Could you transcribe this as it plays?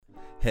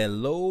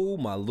Hello,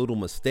 my little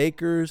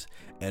mistakers,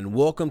 and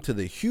welcome to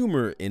the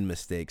Humor in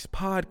Mistakes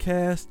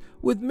podcast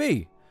with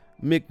me,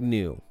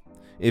 McNeil.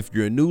 If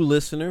you're a new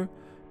listener,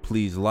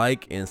 please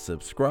like and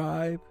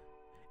subscribe.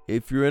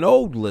 If you're an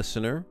old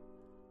listener,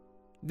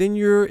 then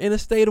you're in a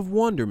state of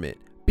wonderment,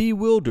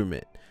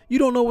 bewilderment. You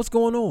don't know what's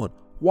going on.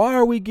 Why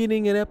are we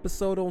getting an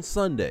episode on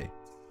Sunday?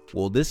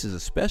 Well, this is a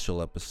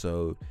special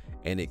episode,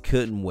 and it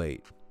couldn't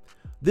wait.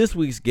 This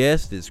week's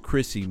guest is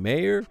Chrissy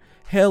Mayr,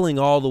 hailing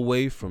all the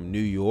way from New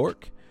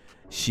York.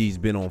 She's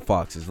been on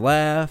Fox's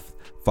Laugh,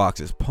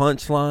 Fox's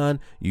Punchline.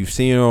 You've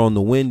seen her on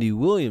the Wendy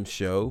Williams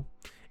show.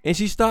 And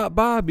she stopped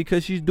by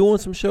because she's doing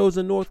some shows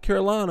in North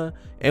Carolina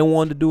and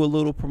wanted to do a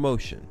little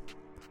promotion.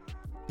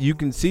 You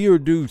can see her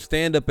do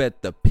stand up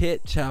at the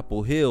Pit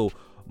Chapel Hill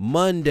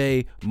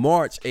Monday,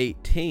 March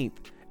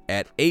 18th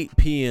at 8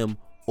 p.m.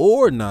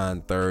 or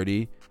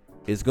 9:30.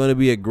 It's going to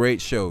be a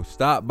great show.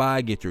 Stop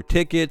by, get your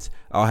tickets.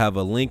 I'll have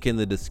a link in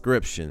the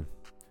description.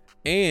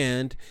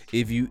 And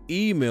if you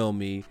email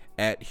me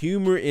at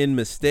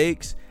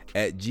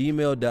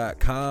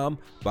humorinmistakes@gmail.com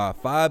by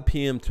 5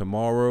 p.m.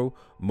 tomorrow,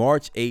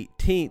 March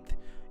 18th,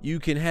 you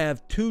can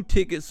have 2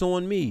 tickets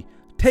on me.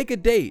 Take a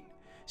date.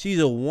 She's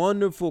a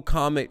wonderful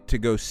comic to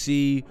go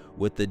see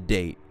with a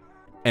date.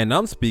 And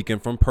I'm speaking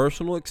from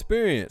personal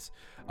experience.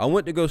 I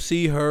went to go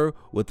see her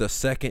with a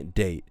second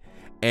date.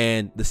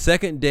 And the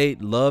second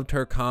date loved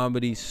her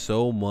comedy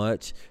so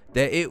much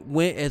that it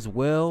went as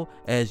well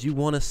as you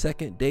want a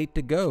second date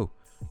to go.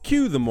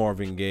 Cue the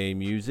Marvin Gaye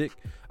music.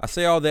 I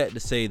say all that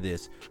to say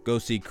this. Go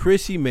see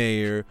Chrissy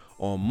Mayr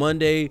on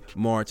Monday,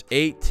 March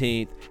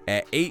 18th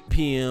at 8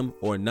 p.m.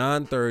 or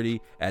 9:30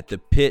 at the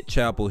Pit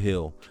Chapel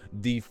Hill.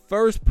 The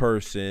first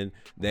person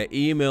that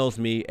emails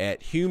me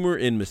at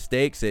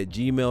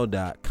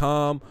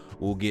humorinmistakes@gmail.com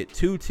will get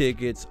 2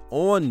 tickets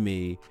on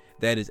me.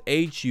 That is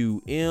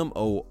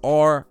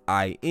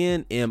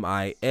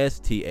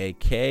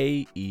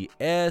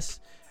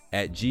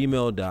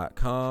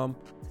humorinmistakes@gmail.com.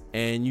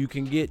 And you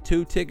can get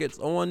 2 tickets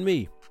on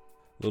me.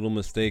 Little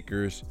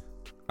mistakers,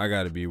 I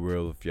gotta be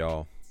real with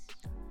y'all.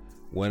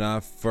 When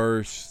I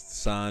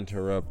first signed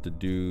her up to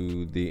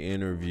do the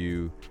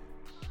interview,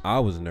 I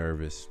was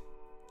nervous.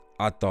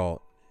 I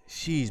thought,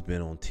 she's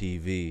been on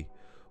TV.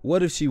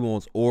 What if she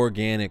wants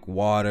organic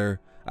water?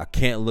 I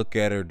can't look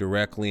at her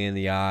directly in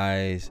the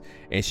eyes,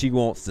 and she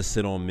wants to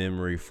sit on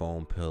memory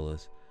foam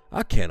pillows.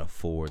 I can't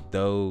afford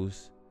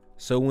those.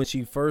 So when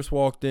she first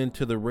walked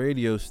into the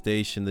radio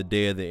station the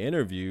day of the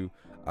interview,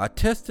 I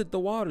tested the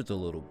waters a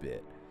little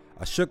bit.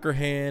 I shook her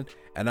hand,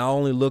 and I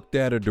only looked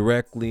at her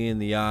directly in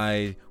the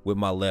eye with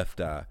my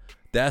left eye.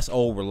 That's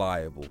old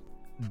reliable.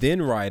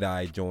 Then right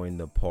eye joined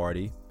the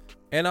party,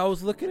 and I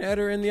was looking at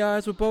her in the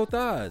eyes with both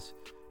eyes.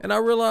 And I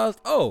realized,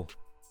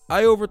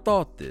 I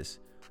overthought this.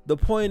 The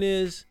point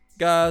is,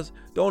 guys,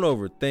 don't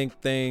overthink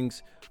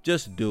things.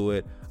 Just do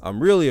it.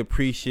 I'm really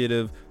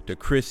appreciative to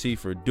Chrissy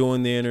for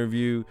doing the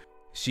interview.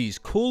 She's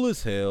cool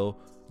as hell,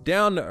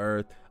 down to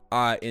earth.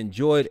 I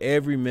enjoyed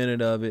every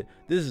minute of it.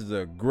 This is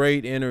a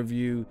great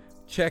interview.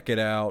 Check it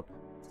out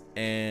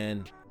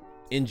and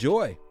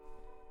enjoy.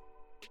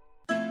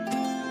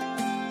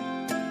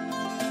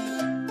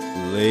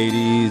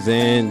 Ladies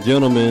and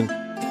gentlemen,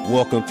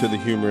 welcome to the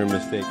Humor and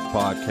Mistakes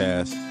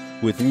podcast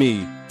with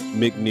me,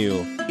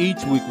 McNeil.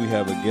 Each week we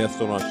have a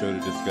guest on our show to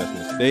discuss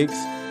mistakes,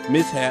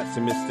 mishaps,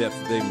 and missteps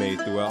that they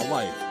made throughout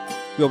life.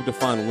 We hope to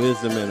find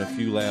wisdom and a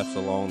few laughs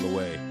along the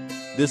way.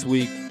 This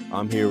week,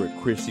 I'm here with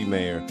Chrissy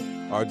Mayr.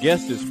 Our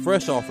guest is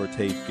fresh off her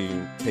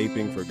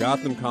taping for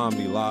Gotham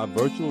Comedy Live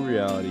Virtual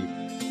Reality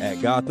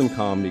at Gotham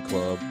Comedy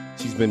Club.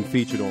 She's been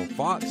featured on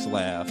Fox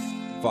Laughs,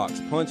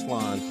 Fox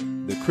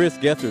Punchline, The Chris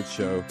Gethard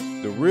Show,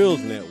 The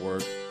Reels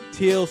Network,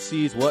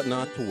 TLC's What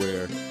Not to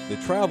Wear, The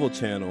Travel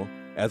Channel.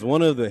 As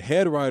one of the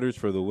head writers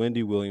for the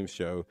Wendy Williams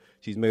show,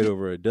 she's made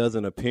over a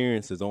dozen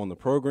appearances on the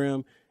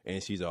program,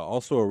 and she's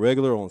also a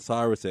regular on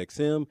Sirius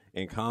XM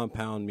and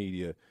Compound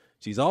Media.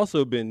 She's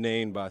also been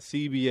named by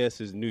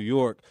CBS's New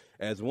York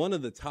as one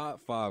of the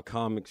top 5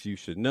 comics you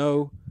should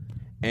know.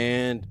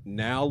 And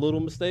now,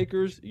 little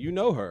mistakers, you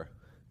know her.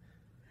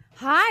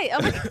 Hi.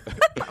 Oh my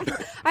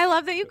God. I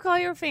love that you call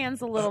your fans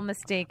the little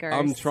mistakers.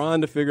 I'm trying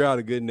to figure out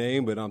a good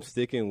name, but I'm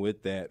sticking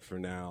with that for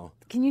now.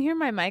 Can you hear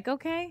my mic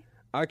okay?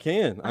 I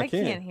can. I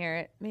can't hear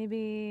it.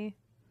 Maybe.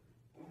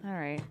 All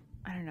right.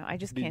 I don't know. I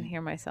just can't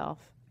hear myself.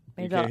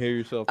 Maybe you can't hear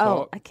yourself talk?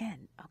 Oh, I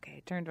can.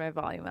 Okay, turned my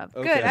volume up.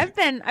 Okay. Good. I've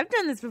done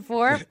this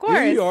before, of course.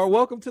 Here you are.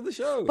 Welcome to the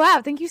show.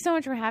 Wow, thank you so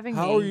much for having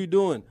me. How are you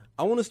doing?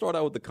 I want to start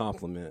out with a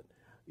compliment.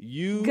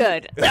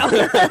 Good.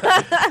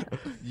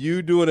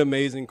 You do an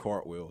amazing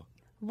cartwheel.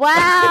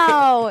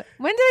 Wow.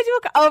 When did I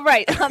do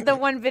right. The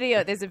one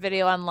video. There's a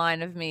video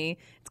online of me.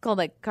 It's called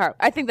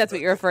I think that's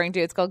what you're referring to.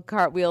 It's called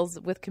Cartwheels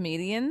with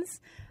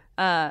Comedians.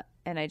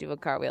 And I do a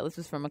cartwheel. This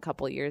was from a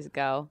couple years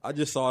ago. I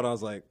just saw it. I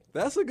was like,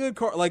 that's a good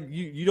car. Like,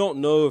 you don't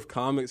know if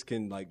comics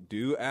can, like,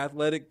 do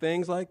athletic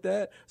things like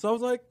that. So I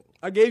was like,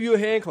 I gave you a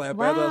hand clap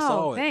as I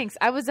saw it. Thanks.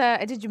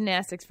 I did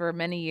gymnastics for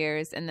many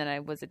years, and then I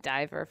was a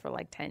diver for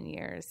like 10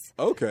 years.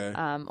 Okay.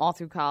 All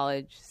through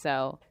college.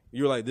 So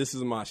You were like, this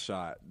is my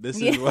shot.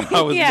 This is what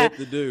I was meant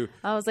to do.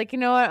 I was like, you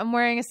know what? I'm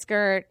wearing a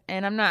skirt,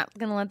 and I'm not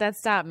going to let that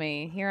stop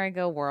me. Here I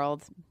go,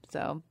 world.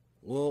 So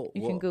you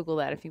can Google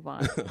that if you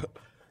want.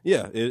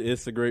 Yeah,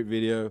 it's a great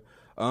video.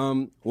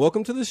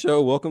 Welcome to the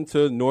show. Welcome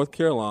to North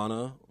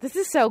Carolina. This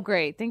is so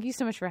great. Thank you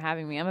so much for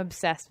having me. I'm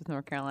obsessed with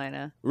North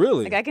Carolina.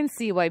 Really? Like, I can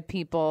see why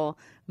people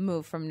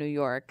move from New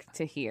York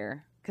to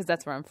here, because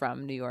that's where I'm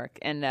from, New York.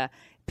 And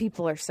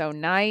people are so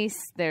nice.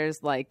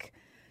 There's, like,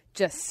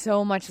 just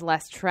so much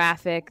less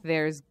traffic.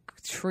 There's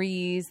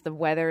trees. The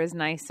weather is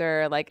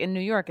nicer. Like, in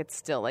New York, it's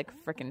still, like,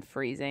 freaking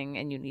freezing,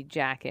 and you need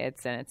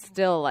jackets, and it's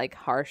still, like,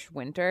 harsh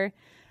winter.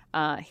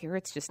 Here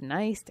it's just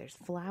nice. There's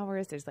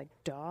flowers. There's like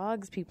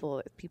dogs.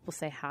 People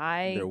say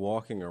hi. They're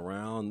walking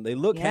around. They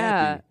look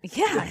happy.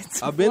 Yeah.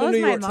 I've been in New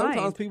York.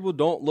 Sometimes people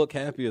don't look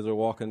happy as they're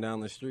walking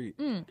down the street.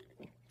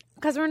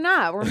 Because we're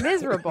not. We're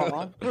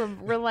miserable.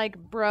 we're like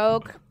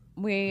broke.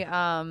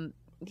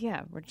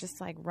 We're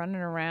just like running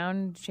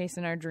around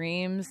chasing our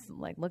dreams,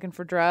 like looking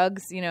for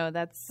drugs. You know,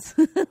 that's.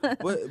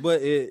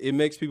 but it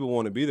makes people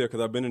want to be there, because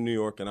I've been in New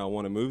York and I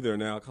want to move there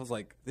now, because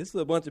like this is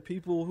a bunch of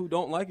people who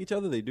don't like each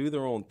other. They do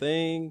their own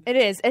thing. It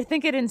is. I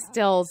think it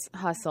instills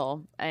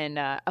hustle, and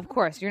of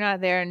course you're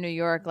not there in New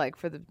York like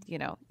for the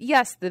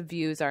yes, the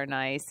views are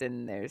nice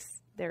and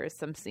there is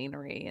some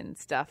scenery and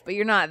stuff, but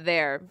you're not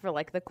there for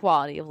like the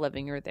quality of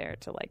living. You're there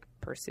to like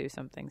pursue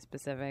something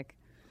specific.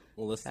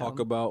 Well, let's talk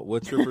about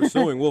what you're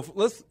pursuing. Well,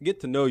 let's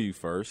get to know you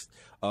first,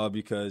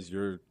 because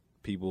you're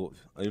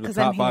the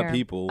top 5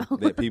 people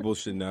that people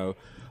should know.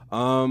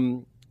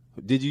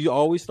 Did you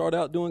always start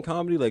out doing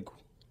comedy? Like,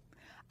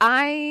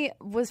 I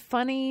was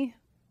funny.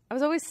 I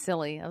was always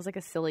silly. I was like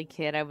a silly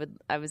kid.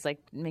 I was like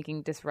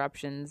making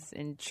disruptions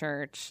in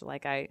church.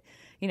 Like I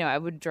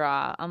would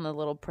draw on the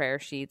little prayer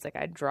sheets. Like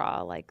I'd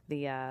draw like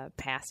the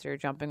pastor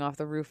jumping off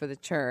the roof of the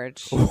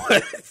church.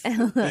 What?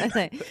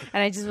 and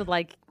I just would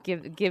like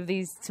give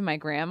these to my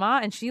grandma,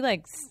 and she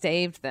like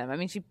saved them. I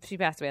mean, she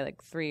passed away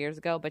like 3 years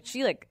ago, but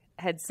she like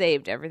had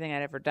saved everything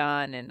I'd ever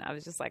done, and I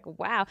was just like,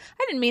 wow.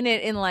 I didn't mean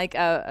it in like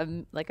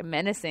a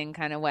menacing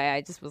kind of way.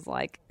 I just was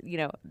like,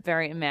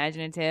 very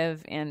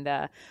imaginative and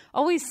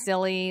always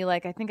silly.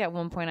 Like I think at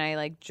one point I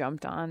like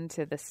jumped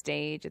onto the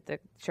stage at the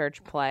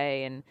church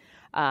play, and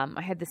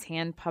I had this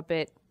hand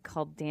puppet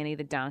called Danny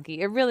the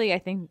Donkey. It really, I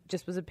think,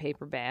 just was a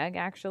paper bag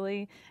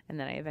actually, and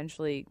then I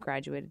eventually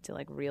graduated to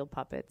like real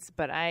puppets.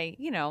 But I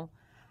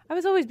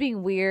was always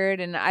being weird,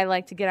 and I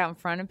like to get out in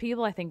front of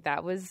people. I think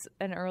that was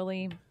an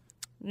early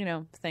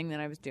thing that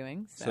I was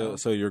doing.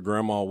 So your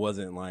grandma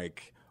wasn't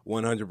like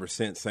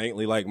 100%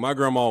 saintly. Like my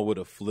grandma would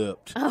have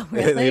flipped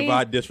really? if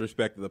I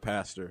disrespected the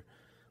pastor.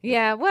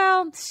 Yeah,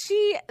 well,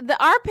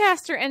 our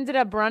pastor ended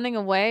up running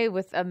away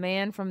with a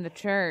man from the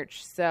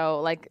church.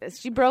 So like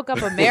she broke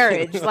up a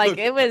marriage. Like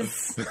it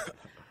was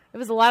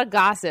a lot of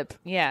gossip.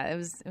 Yeah, it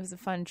was a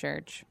fun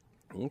church.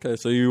 Okay,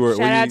 so you were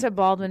Shout out to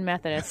Baldwin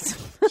Methodist.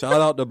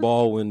 Shout out to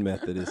Baldwin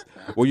Methodist.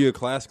 Were you a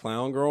class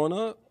clown growing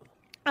up?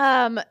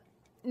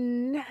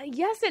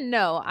 Yes and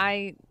no.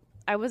 I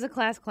was a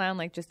class clown,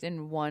 like just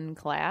in one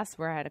class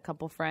where I had a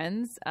couple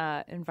friends.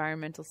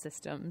 Environmental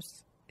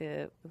systems.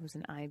 It was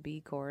an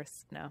IB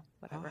course. No,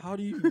 whatever. How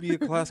do you be a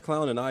class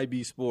clown in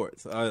IB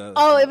sports?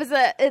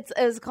 It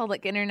was called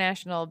like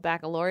International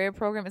Baccalaureate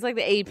Program. It's like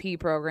the AP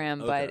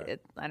program, okay.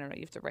 But I don't know.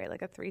 You have to write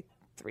like a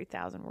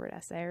 3,000 word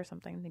essay or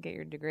something to get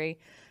your degree,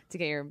 to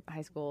get your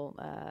high school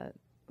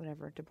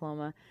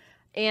diploma.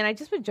 And I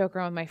just would joke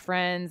around with my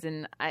friends,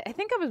 and I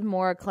think I was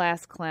more a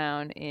class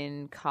clown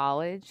in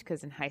college,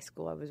 because in high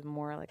school I was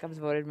more like I was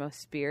voted most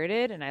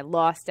spirited, and I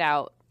lost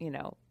out,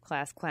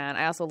 class clown.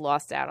 I also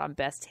lost out on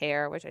best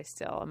hair, which I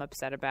still am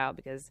upset about,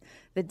 because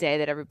the day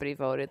that everybody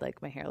voted, like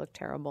my hair looked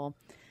terrible.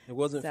 It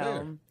wasn't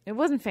fair. It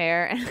wasn't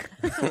fair.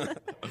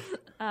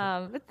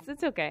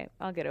 It's okay.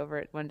 I'll get over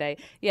it one day.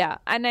 Yeah,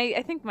 and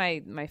I think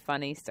my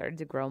funny started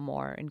to grow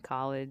more in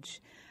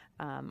college.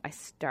 I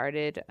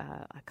started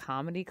a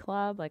comedy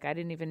club. Like I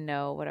didn't even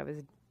know what I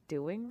was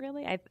doing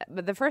really.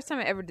 But the first time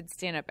I ever did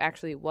stand up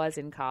actually was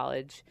in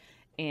college,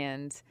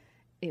 and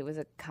it was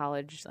a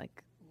college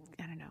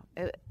I don't know.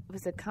 It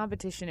was a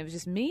competition. It was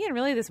just me and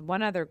really this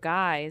one other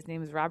guy. His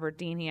name is Robert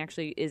Dean. He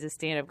actually is a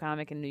stand-up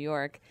comic in New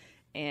York,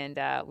 and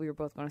we were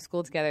both going to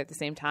school together at the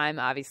same time,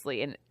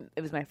 obviously. And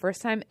it was my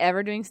first time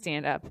ever doing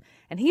stand-up,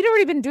 and he'd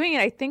already been doing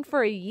it I think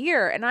for a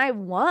year, and I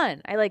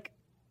won. I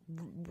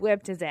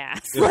whipped his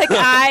ass.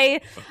 That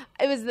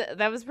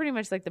was pretty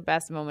much like the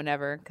best moment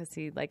ever, because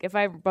he if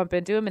I bump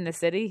into him in the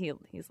city,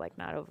 he's like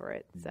not over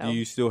it. So do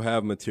you still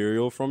have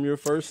material from your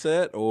first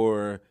set,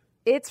 or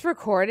it's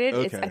recorded?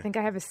 Okay. I think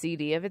I have a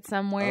CD of it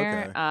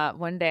somewhere. Okay.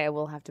 One day I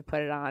will have to put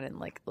it on and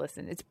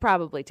listen. It's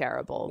probably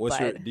terrible.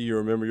 Do you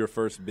remember your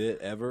first bit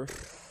ever?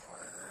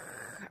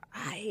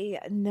 I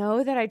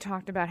know that I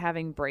talked about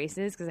having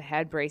braces, because I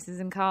had braces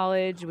in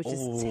college, which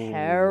is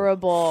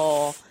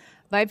terrible.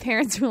 My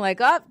parents were like,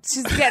 "Oh,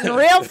 she's getting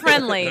real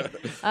friendly.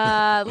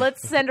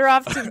 Let's send her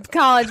off to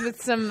college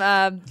with some,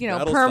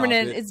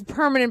 permanent. It's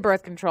permanent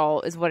birth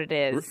control, is what it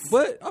is."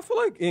 But I feel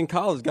like in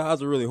college,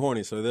 guys are really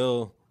horny,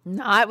 so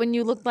Not when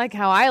you looked like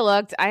how I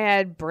looked. I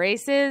had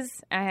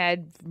braces. I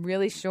had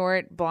really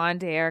short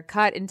blonde hair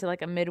cut into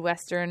like a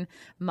Midwestern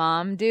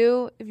mom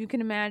do, if you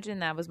can imagine.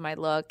 That was my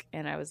look.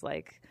 And I was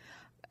like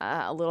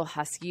a little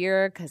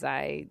huskier because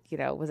I,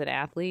 was an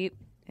athlete.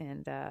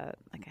 And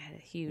like I had a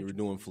huge You were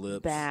doing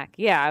flips. back.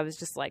 Yeah, I was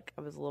just like,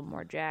 I was a little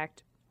more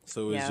jacked.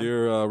 So is Yeah.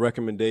 your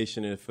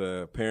recommendation if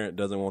a parent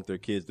doesn't want their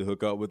kids to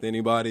hook up with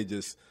anybody,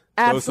 just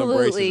throw some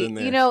braces Absolutely. in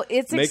there?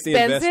 It's Make the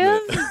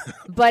expensive, investment.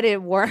 but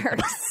it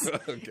works.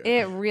 Okay.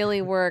 It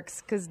really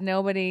works because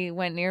nobody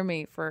went near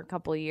me for a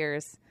couple of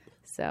years.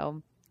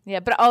 So, yeah.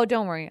 But,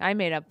 don't worry. I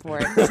made up for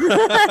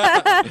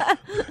it.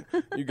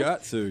 You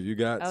got to. You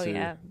got Oh, to.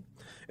 yeah.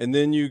 And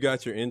then you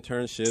got your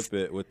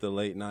internship with the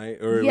late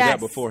night, or was Yes. that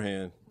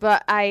beforehand?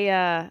 But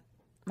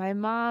my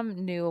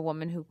mom knew a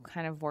woman who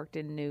kind of worked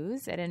in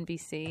news at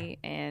NBC,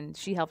 and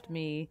she helped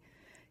me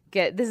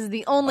this is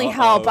the only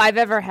help I've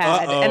ever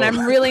had. Uh-oh. And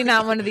I'm really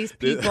not one of these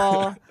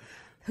people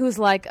who's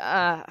like,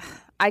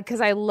 because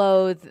I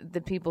loathe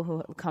the people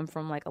who come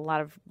from like a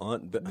lot of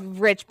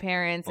rich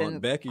parents Aunt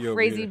and Becky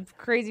over here.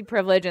 crazy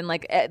privilege, and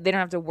like they don't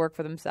have to work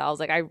for themselves.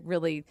 Like I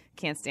really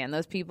can't stand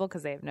those people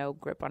because they have no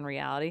grip on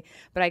reality.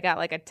 But I got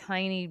like a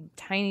tiny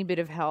bit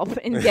of help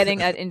in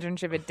getting an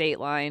internship at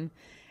Dateline,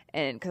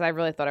 and because I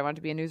really thought I wanted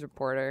to be a news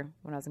reporter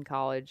when I was in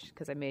college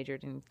because I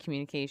majored in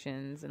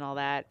communications and all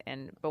that.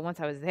 But once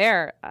I was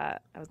there, I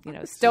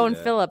was Stone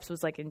Phillips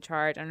was like in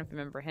charge. I don't know if you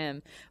remember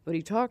him, but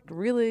he talked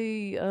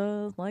really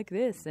like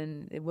this,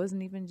 and it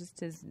wasn't even just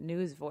his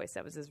news voice.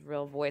 That was his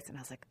real voice, and I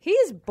was like,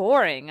 he's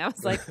boring. I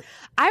was like,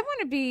 I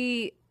want to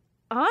be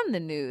on the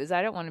news.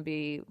 I don't want to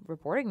be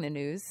reporting the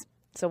news.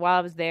 So while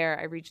I was there,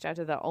 I reached out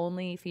to the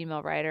only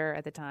female writer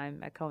at the time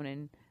at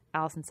Conan,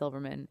 Allison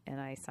Silverman, and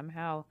I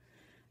somehow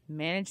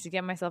managed to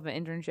get myself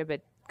an internship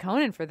at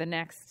Conan for the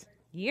next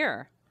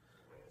year.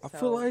 I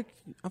feel like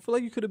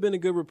you could have been a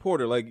good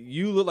reporter. Like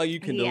you look like you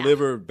can Yeah.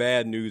 deliver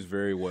bad news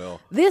very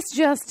well. This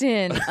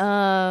Justin,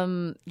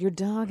 your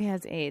dog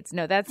has AIDS.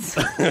 No, that's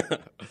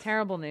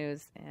terrible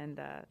news.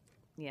 And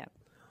yeah.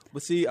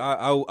 But see,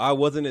 I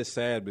wasn't as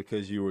sad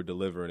because you were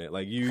delivering it.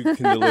 Like you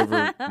can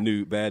deliver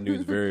bad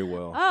news very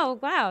well. Oh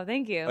wow,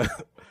 thank you. I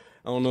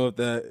don't know if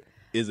that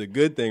is a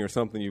good thing or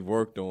something you've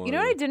worked on. You know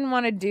what I didn't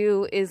want to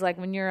do is like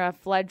when you're a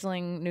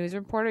fledgling news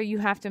reporter, you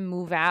have to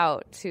move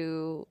out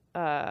to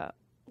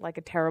like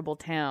a terrible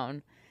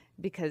town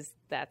because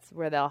that's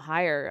where they'll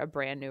hire a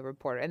brand new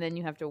reporter, and then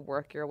you have to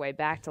work your way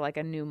back to like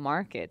a new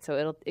market.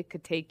 So it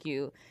could take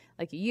you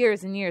like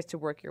years and years to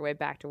work your way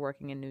back to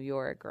working in New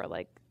York or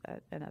like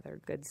another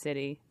good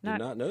city. Did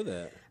not know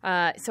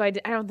that. So I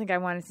don't think I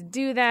wanted to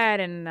do that,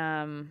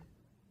 and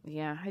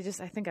yeah, I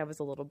think I was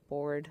a little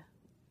bored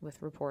with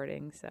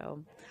reporting.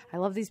 So I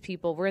love these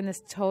people. We're in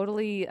this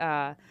totally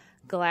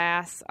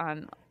glass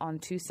on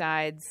two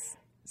sides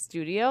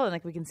studio, and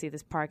like we can see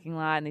this parking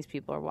lot, and these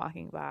people are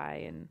walking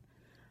by, and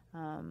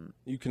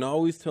You can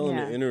always tell in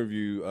Yeah. the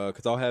interview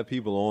because I'll have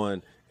people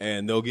on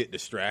and they'll get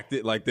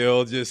distracted. Like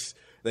they'll just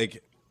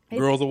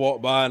girls will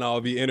walk by and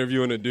I'll be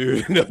interviewing a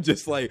dude and they'll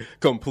just like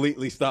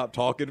completely stop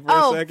talking for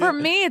a second. for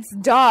me it's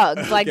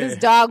dogs. Like Okay. this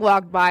dog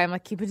walked by. I'm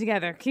like, keep it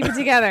together.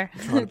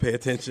 Trying to pay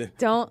attention.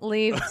 Don't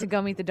leave to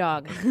go meet the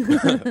dog.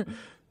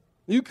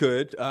 You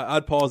could.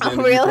 I'd pause the Oh,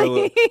 interview for a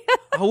really? little.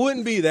 I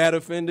wouldn't be that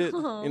offended.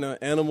 You know,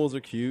 animals are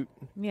cute.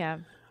 Yeah.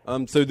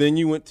 So then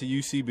you went to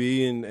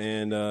UCB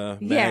and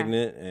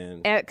Magnet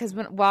and Because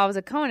while I was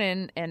at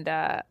Conan, and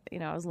I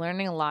was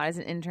learning a lot as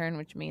an intern,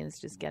 which means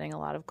just getting a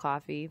lot of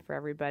coffee for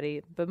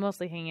everybody, but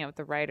mostly hanging out with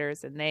the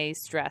writers, and they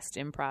stressed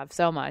improv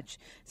so much.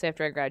 So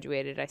after I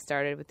graduated, I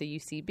started with the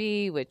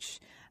UCB, which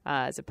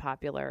is a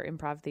popular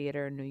improv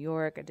theater in New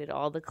York. I did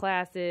all the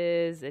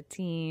classes, a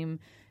team.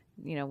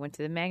 Went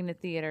to the Magnet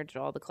Theater, did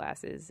all the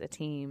classes, a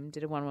team,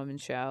 did a one-woman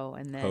show,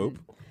 and then Hope.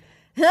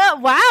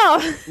 wow,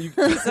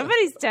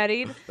 somebody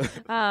studied.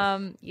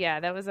 Yeah,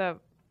 that was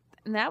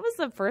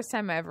the first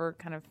time I ever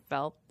kind of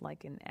felt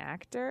like an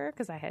actor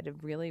because I had to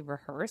really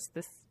rehearse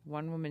this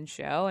one woman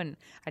show, and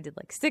I did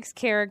like 6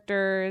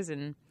 characters,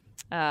 and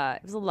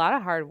it was a lot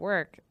of hard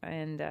work.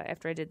 And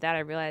after I did that, I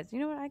realized, you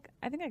know what,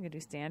 I think I could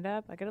do stand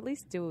up. I could at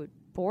least do it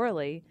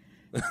poorly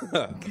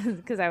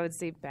because I would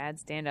see bad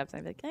stand ups.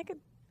 I'd be like,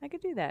 I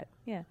could do that.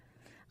 Yeah.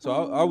 so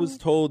I was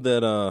told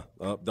that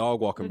dog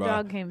walking The by.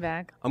 dog came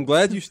back, I'm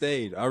glad you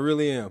stayed. I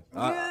really am.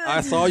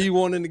 I saw you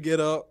wanting to get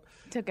up.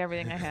 took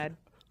everything I had.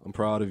 I'm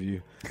proud of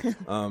you.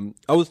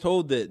 I was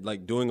told that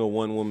like doing a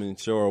one-woman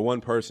show or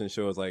one-person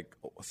show is like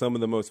some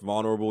of the most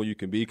vulnerable you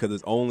can be because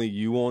it's only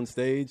you on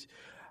stage.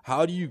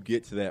 How do you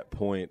get to that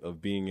point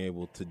of being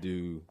able to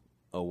do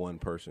a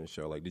one-person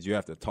show? Like, did you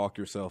have to talk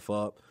yourself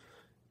up?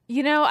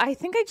 I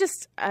think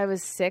I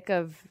was sick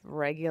of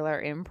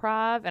regular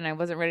improv, and I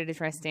wasn't ready to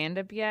try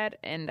stand-up yet.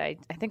 And I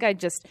think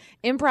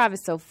improv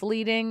is so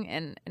fleeting,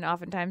 and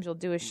oftentimes you'll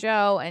do a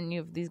show, and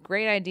you have these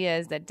great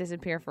ideas that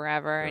disappear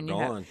forever. They're and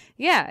gone.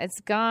 it's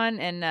gone.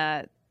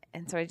 And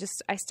so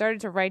I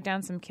started to write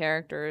down some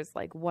characters.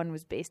 Like one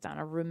was based on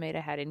a roommate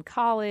I had in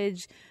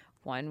college,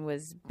 one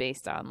was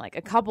based on like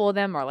a couple of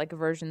them are like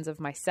versions of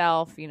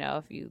myself. You know,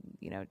 if you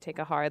take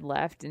a hard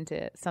left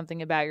into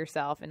something about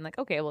yourself and like,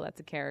 okay, well, that's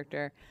a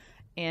character,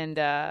 and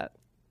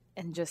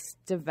just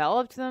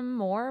developed them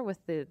more with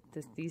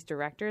these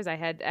directors. I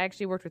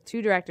actually worked with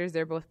 2 directors.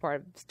 They're both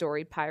part of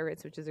Story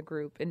Pirates, which is a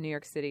group in New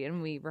York City,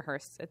 and we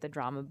rehearsed at the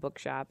Drama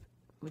Bookshop,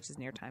 which is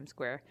near Times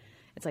Square.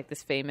 It's like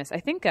this famous, I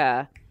think,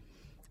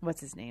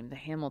 what's his name? The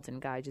Hamilton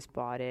guy just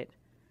bought it.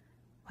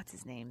 What's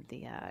his name?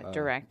 The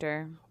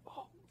director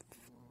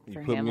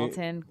for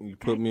Hamilton. You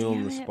put me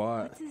on the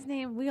spot. What's his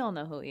name? We all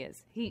know who he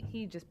is.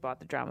 He just bought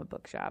the Drama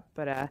Bookshop,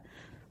 but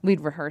we'd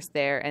rehearse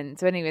there. And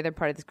so anyway, they're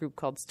part of this group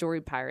called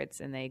Story Pirates,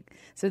 and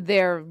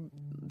they're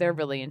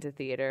really into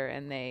theater,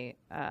 and they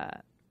I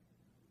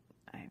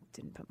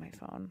didn't put my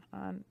phone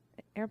on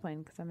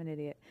airplane because I'm an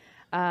idiot.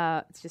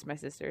 It's just my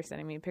sister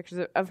sending me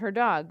pictures of her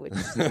dog, which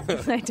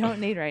I don't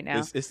need right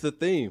now. It's the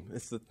theme.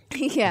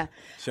 Yeah.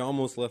 She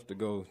almost left to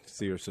go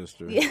see her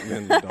sister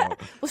and the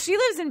dog. Well, she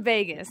lives in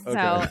Vegas, so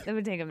Okay. it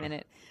would take a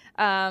minute.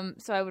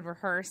 So I would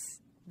rehearse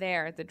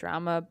there at the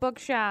Drama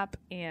Bookshop,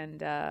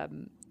 and I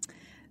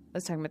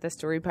was talking about the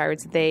Story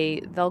Pirates.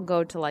 They'll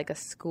go to like a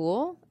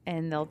school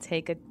and they'll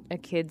take a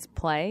kid's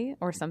play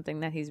or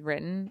something that he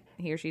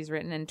or she's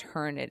written, and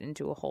turn it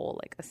into a whole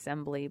like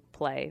assembly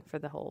play for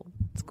the whole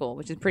school,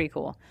 which is pretty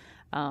cool.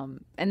 And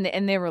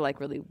they were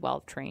like really well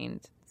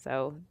trained,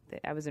 so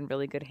I was in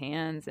really good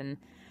hands. And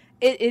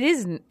it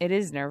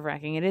is nerve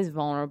wracking. It is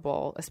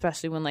vulnerable,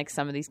 especially when like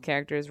some of these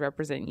characters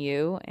represent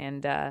you,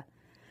 and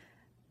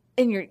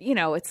you're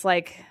it's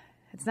like.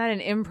 It's not an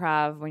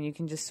improv when you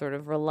can just sort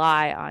of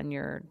rely on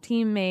your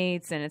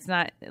teammates, and it's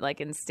not like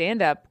in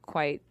stand-up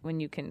quite when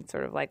you can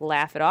sort of like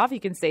laugh it off.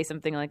 You can say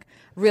something like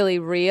really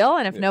real,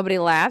 and if nobody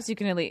laughs, you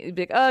can at least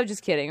be like, oh,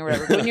 just kidding, or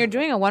whatever. But when you're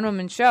doing a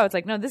one-woman show, it's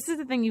like, no, this is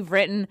the thing you've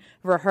written,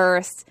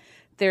 rehearsed.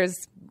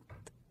 There's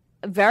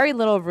very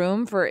little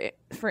room for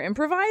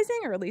improvising,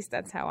 or at least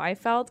that's how I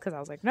felt, because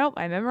I was like, nope,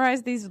 I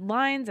memorized these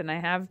lines, and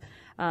I have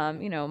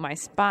my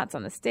spots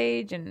on the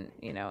stage, and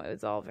it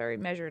was all very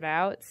measured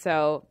out.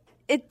 So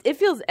It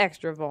feels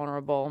extra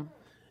vulnerable.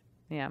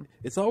 Yeah.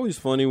 It's always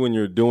funny when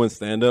you're doing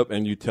stand-up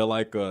and you tell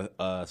like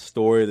a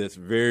story that's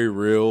very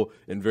real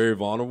and very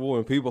vulnerable,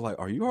 and people are like,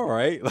 are you all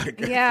right? Like,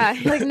 yeah.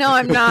 Like, no,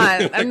 I'm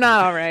not. I'm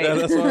not all right. Yeah,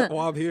 that's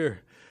why I'm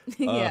here.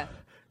 Yeah.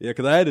 Yeah,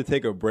 because I had to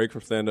take a break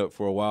from stand-up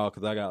for a while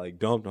because I got like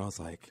dumped. And I was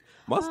like,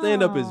 my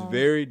stand-up is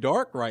very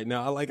dark right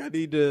now. I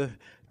need to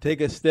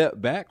take a step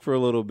back for a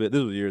little bit.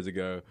 This was years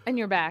ago. And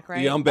you're back,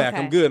 right? Yeah, I'm back.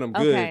 Okay. I'm good.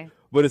 Okay.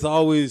 But it's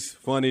always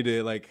funny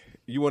to like,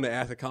 you want to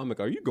ask a comic,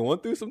 are you going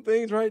through some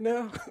things right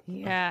now?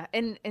 Yeah,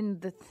 and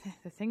the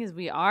thing is,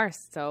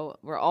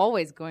 we're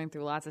always going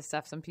through lots of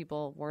stuff. Some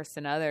people worse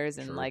than others,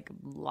 and like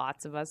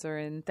lots of us are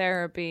in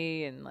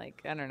therapy, and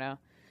like I don't know,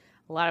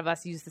 a lot of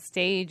us use the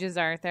stage as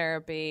our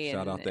therapy.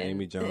 Shout out to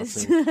Amy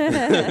Johnson.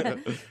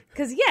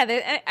 Because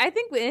I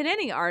think in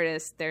any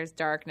artist there's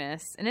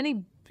darkness, in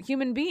any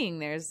human being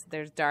there's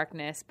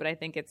darkness, but I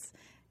think it's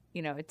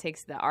it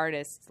takes the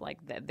artists, like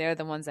they're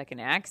the ones that can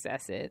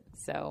access it.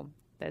 So.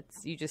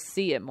 You just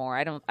see it more.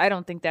 I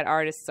don't think that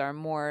artists are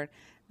more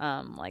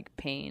like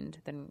pained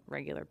than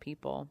regular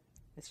people.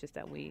 It's just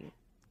that we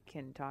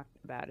can talk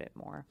about it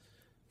more.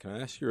 Can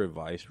I ask your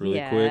advice really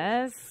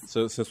yes. quick?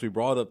 So since we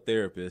brought up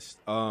therapists,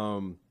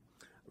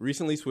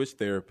 recently switched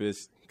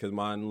therapists because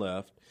mine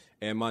left,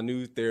 and my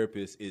new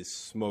therapist is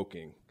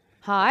smoking.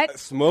 Hot?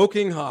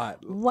 Smoking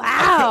hot.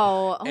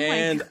 Wow. Oh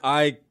and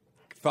I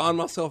found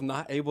myself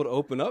not able to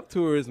open up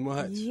to her as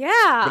much.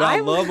 Yeah. But I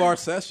love our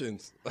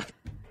sessions.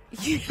 I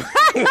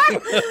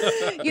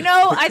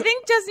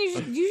think, Justin, you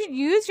should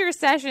use your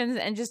sessions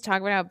and just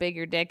talk about how big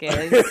your dick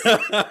is.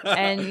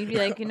 And you'd be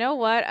like, you know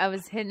what? I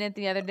was hitting it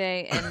the other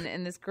day,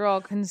 and this girl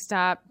couldn't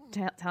stop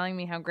telling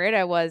me how great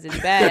I was in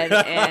bed.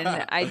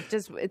 And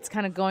it's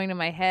kind of going to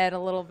my head a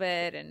little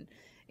bit. And,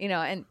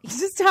 and you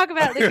just talk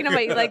about,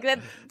 like that,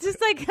 just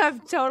like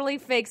have totally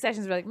fake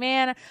sessions. We're like,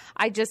 man,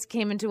 I just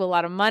came into a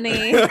lot of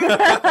money.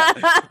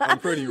 I'm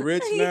pretty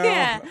rich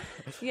now.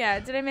 Yeah.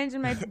 Did I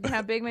mention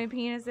how big my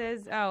penis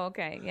is? Oh,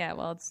 okay. Yeah.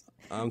 Well,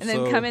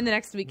 then come in the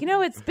next week.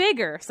 It's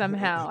bigger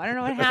somehow. I don't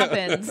know what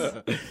happened.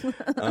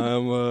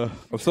 I'm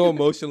so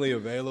emotionally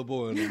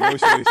available and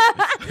emotionally.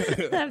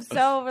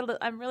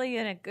 I'm really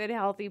in a good,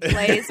 healthy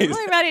place. I'm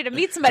really ready to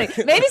meet somebody.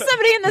 Maybe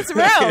somebody in this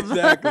room.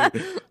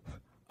 Exactly.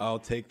 I'll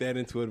take that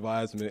into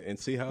advisement and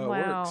see how it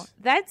works.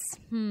 That's,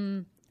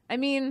 I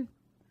mean,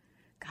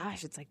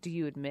 gosh, it's like, do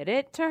you admit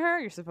it to her?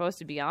 You're supposed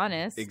to be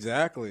honest.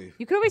 Exactly.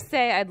 You could always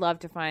say, I'd love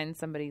to find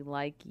somebody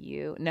like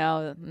you.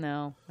 No,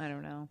 I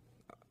don't know.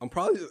 I'm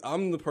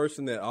the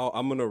person that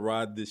I'm going to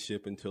ride this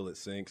ship until it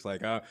sinks.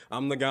 Like,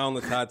 I'm the guy on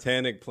the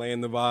Titanic playing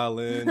the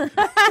violin.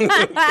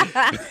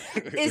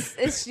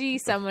 Is she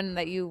someone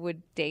that you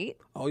would date?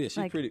 Oh, yeah,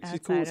 she's pretty. She's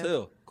cool as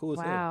hell. Cool as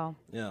hell. Wow.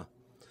 Yeah.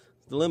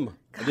 Dilemma.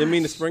 Gosh. I didn't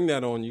mean to spring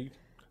that on you.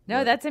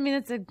 No, that's a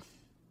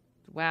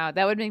wow,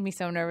 that would make me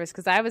so nervous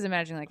because I was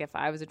imagining like if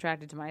I was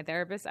attracted to my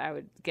therapist, I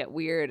would get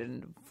weird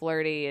and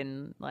flirty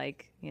and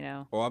like, you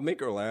know. Well, I make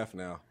her laugh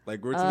now.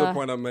 Like we're to the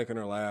point I'm making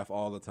her laugh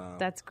all the time.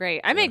 That's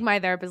great. I make my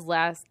therapist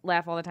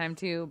laugh all the time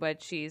too,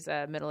 but she's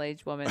a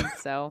middle-aged woman,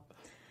 so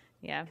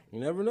yeah. You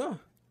never know.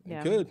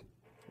 Yeah.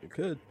 You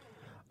could.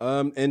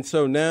 And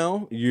so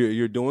now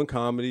you're doing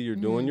comedy. You're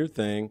doing your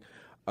thing.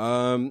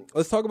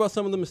 Let's talk about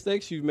some of the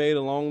mistakes you've made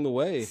along the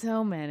way.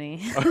 So many.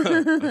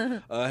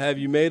 Have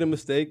you made a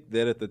mistake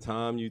that at the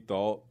time you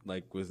thought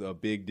like was a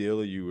big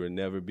deal or you would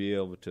never be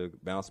able to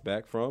bounce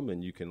back from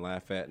and you can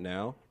laugh at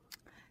now?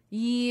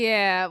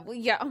 Yeah.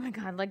 Oh my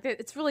God. Like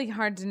it's really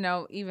hard to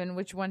know even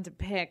which one to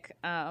pick.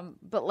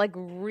 But like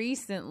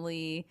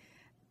recently,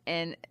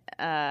 and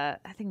I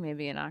think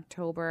maybe in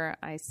October,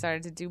 I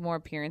started to do more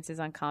appearances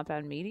on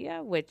Compound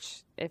Media,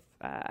 which if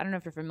I don't know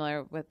if you're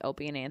familiar with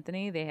Opie and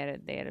Anthony, they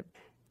had a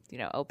you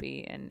know,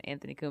 Opie and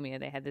Anthony Cumia,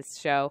 they had this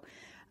show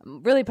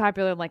really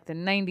popular in like the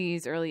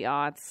 90s, early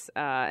aughts,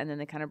 and then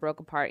they kind of broke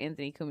apart.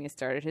 Anthony Cumia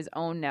started his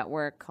own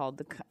network called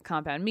the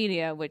Compound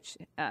Media, which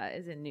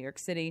is in New York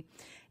City.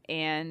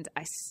 And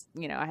I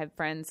have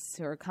friends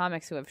who are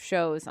comics who have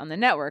shows on the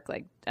network,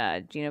 like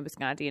Gino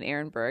Bisconti and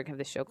Aaron Berg have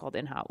this show called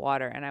In Hot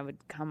Water, and I would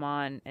come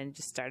on and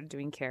just started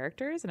doing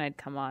characters, and I'd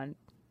come on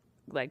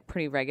like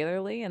pretty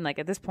regularly, and like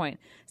at this point,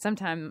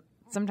 sometimes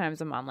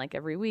I'm on like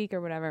every week or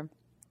whatever.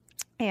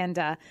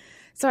 And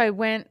so I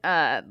went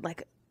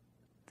like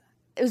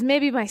it was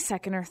maybe my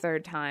second or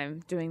third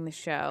time doing the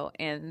show,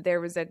 and there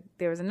was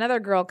another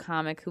girl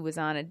comic who was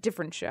on a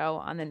different show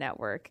on the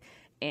network,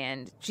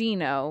 and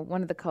Gino,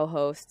 one of the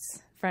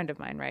co-hosts, friend of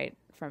mine, right,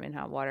 from In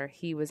Hot Water,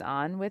 he was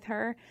on with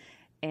her,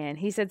 and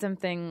he said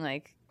something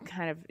like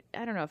kind of,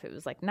 I don't know if it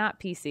was like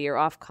not PC or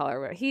off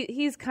color.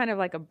 He's kind of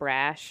like a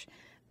brash,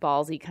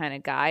 ballsy kind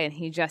of guy, and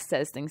he just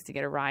says things to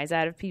get a rise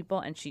out of people,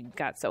 and she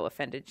got so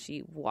offended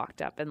she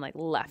walked up and like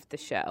left the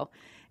show.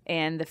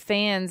 And the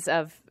fans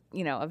of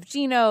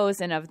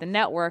Gino's and of the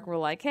network were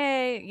like,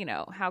 hey, you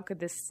know, how could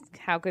this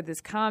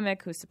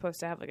comic who's supposed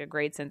to have like a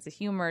great sense of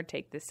humor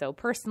take this so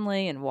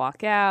personally and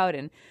walk out?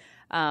 And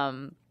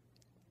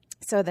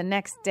so the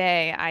next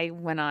day I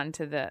went on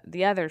to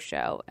the other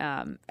show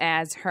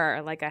as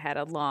her. Like I had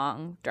a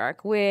long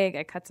dark wig,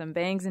 I cut some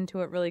bangs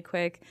into it really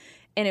quick,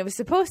 and it was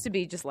supposed to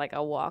be just like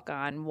a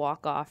walk-on,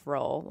 walk-off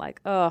role. Like,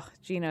 oh,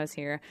 Gino's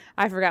here.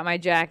 I forgot my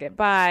jacket.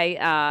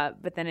 Bye.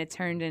 But then it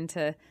turned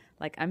into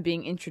like I'm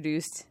being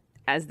introduced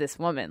as this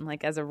woman,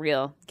 like as a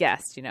real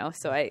guest, you know?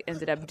 So I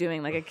ended up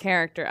doing like a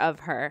character of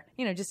her,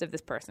 you know, just of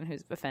this person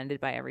who's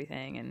offended by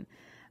everything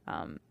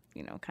and,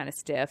 you know, kind of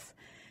stiff.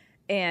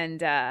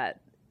 And,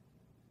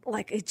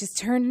 like it just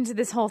turned into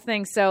this whole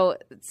thing. So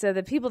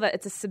the people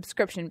it's a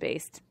subscription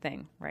based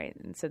thing, right?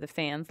 And so the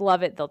fans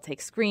love it. They'll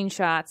take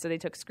screenshots. So they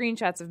took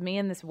screenshots of me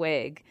in this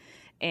wig,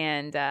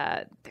 and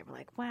they were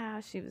like, "Wow,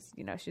 she's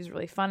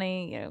really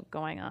funny, you know,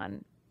 going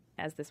on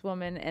as this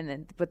woman." And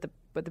then, but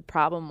the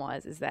problem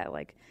is that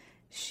like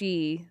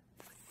she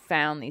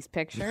found these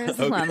pictures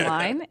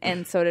online,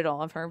 and so did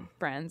all of her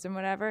friends and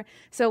whatever.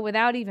 So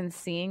without even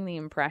seeing the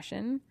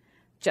impression,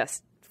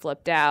 just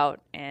flipped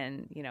out,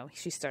 and you know,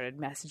 she started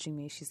messaging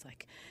me. She's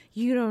like,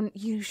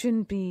 you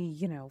shouldn't be,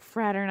 you know,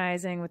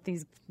 fraternizing with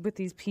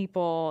these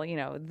people, you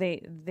know,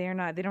 they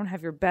don't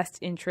have your best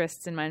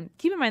interests in mind.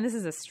 Keep in mind, this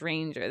is a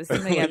stranger, this is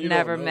somebody I've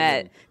never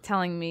met,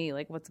 telling me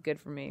like what's good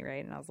for me,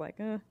 right? And I was like,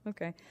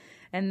 okay.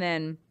 And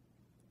then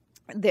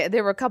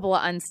there were a couple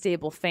of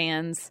unstable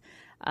fans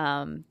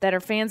that are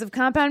fans of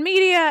Compound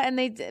Media,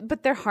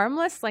 but they're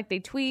harmless. Like they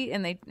tweet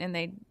and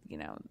they you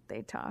know,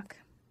 they talk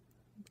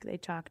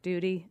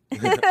duty,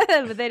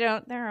 but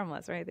they're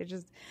harmless, right? They're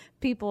just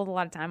people with a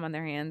lot of time on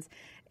their hands.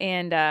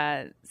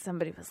 And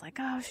somebody was like,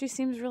 oh, she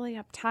seems really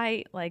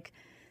uptight. Like,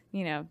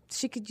 you know,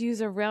 she could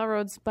use a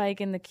railroad spike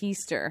in the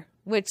keister,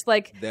 which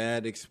like.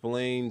 That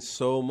explains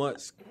so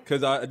much.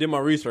 Because I did my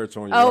research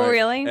on you. Oh, right?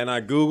 really? And I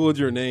Googled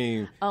your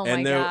name. Oh,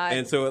 my God.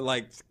 And so it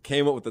like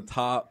came up with the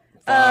top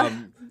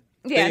 5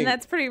 Yeah, and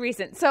that's pretty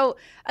recent. So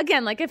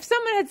again, like if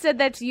someone had said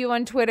that to you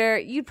on Twitter,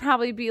 you'd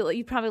probably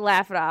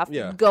laugh it off.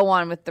 Yeah. Go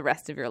on with the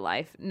rest of your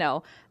life.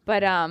 No,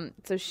 but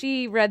so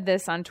she read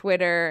this on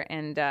Twitter,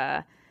 and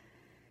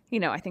you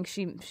know, I think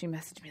she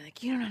messaged me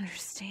like, "You don't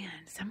understand.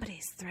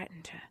 Somebody's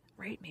threatened to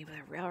rape me with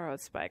a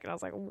railroad spike," and I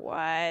was like,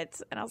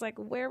 "What?" And I was like,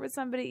 "Where would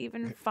somebody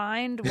even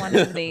find one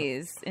of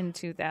these in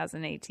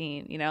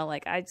 2018?" You know,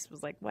 like I just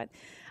was like, "What?"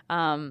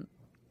 One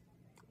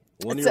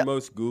of your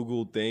most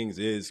Googled things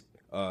is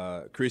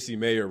Chrissy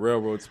Mayer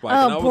railroad spike.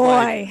 Oh, and I was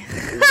boy.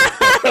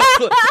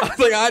 I was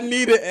like, I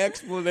need an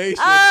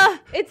explanation.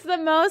 It's the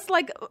most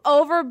like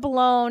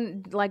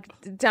overblown, like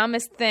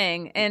dumbest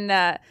thing. And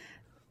I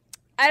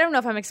don't know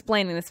if I'm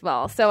explaining this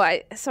well. So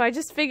I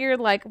just figured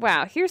like,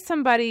 wow, here's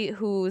somebody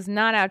who's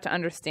not out to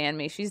understand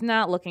me. She's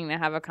not looking to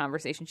have a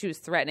conversation. She was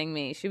threatening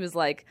me. She was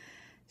like,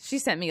 she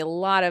sent me a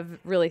lot of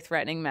really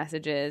threatening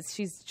messages.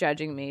 She's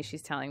judging me.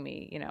 She's telling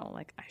me, you know,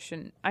 like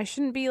I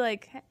shouldn't be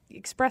like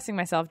expressing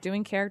myself,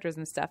 doing characters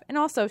and stuff. And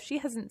also, she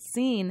hasn't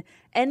seen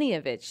any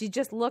of it. She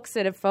just looks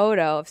at a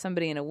photo of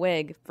somebody in a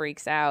wig,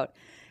 freaks out.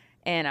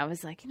 And I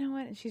was like, you know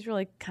what? And she's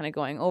really kind of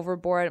going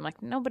overboard. I'm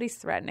like, nobody's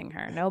threatening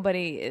her.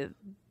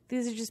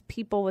 These are just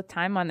people with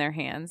time on their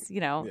hands.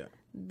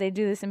 They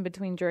do this in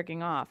between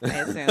jerking off, I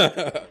assume.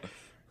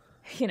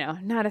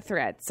 Not a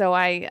threat. So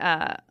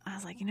I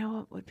was like, you know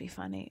what would be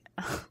funny?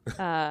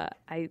 So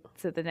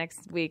the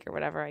next week or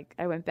whatever,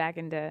 I went back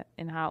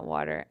in hot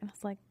water, and I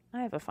was like,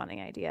 I have a funny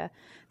idea.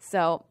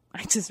 So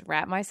I just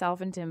wrapped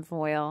myself in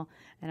tinfoil,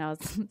 and I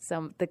was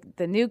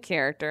the new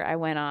character I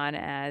went on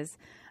as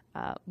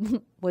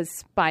was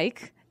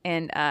Spike,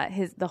 and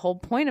the whole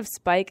point of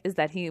Spike is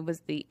that he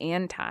was the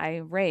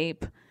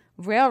anti-rape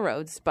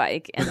railroad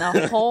Spike, and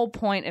the whole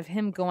point of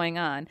him going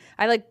on,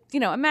 I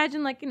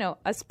imagine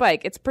a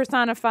Spike. It's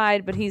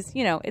personified, but he's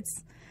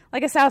it's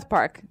like a South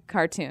Park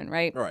cartoon,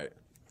 right? Right.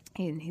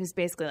 He was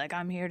basically like,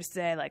 I'm here to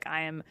say, like,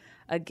 I am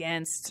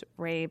against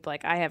rape.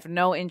 Like, I have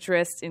no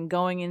interest in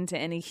going into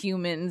any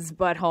human's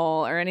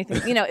butthole or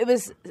anything. It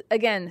was,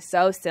 again,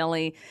 so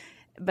silly.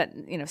 But,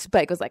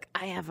 Spike was like,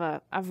 I have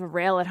a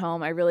rail at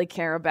home I really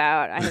care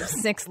about. I have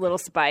 6 little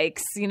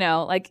spikes,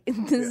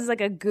 this is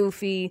like a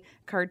goofy,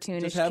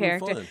 cartoonish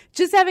character. Fun.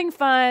 Just having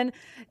fun,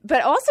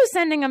 but also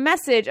sending a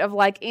message of,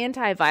 like,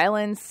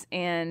 anti-violence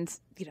and,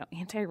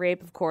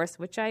 anti-rape, of course,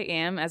 which I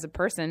am as a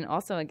person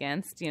also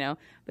against,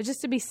 but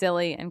just to be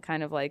silly and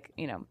kind of like,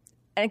 and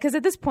because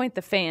at this point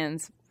the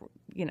fans,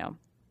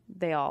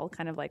 they all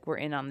kind of like were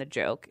in on the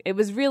joke. It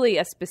was really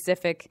a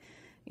specific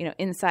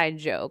inside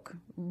joke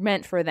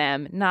meant for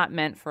them, not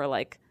meant for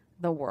like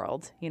the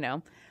world,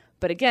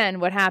 But again,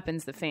 what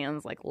happens? The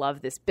fans like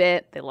love this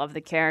bit. They love the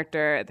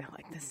character. They're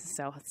like, this is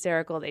so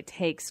hysterical. They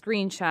take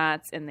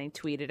screenshots and they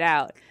tweet it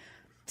out.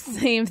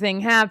 Same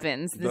thing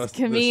happens. This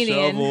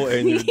comedian, the shovel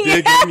and you're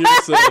digging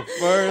yourself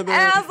further.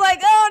 And I was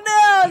like, oh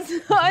no!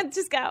 So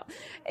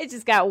it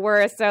just got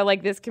worse. So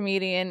like this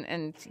comedian,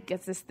 and she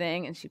gets this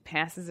thing, and she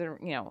passes it,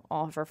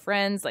 all of her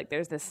friends. Like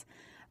there's this.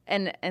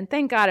 And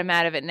thank God I'm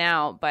out of it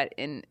now. But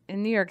in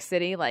New York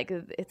City, like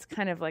it's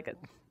kind of like as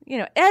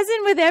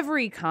in with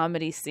every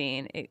comedy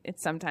scene, it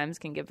sometimes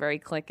can get very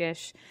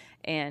cliquish.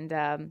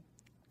 And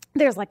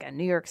there's like a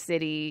New York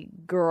City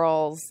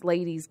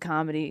ladies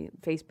comedy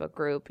Facebook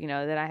group,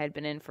 that I had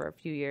been in for a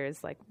few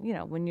years. Like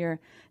when you're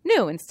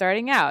new and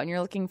starting out and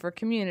you're looking for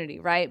community,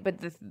 right? But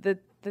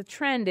the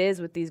trend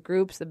is with these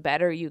groups, the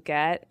better you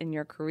get in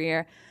your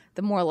career,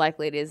 the more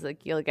likely it is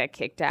like you'll get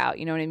kicked out.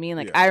 You know what I mean?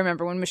 Like I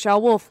remember when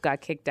Michelle Wolf got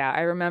kicked out.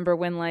 I remember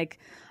when like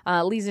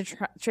Lisa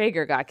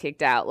Traeger got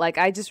kicked out. Like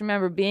I just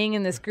remember being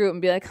in this group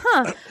and be like,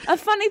 a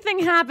funny thing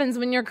happens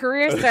when your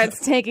career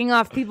starts taking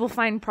off. People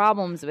find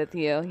problems with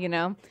you,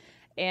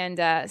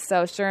 And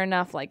so sure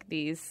enough, like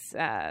these,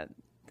 and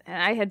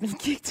I had been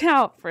kicked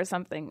out for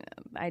something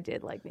I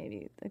did like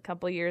maybe a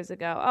couple years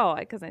ago.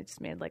 Because I just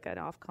made like an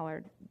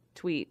off-color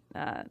tweet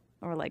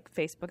or like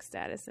Facebook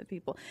status at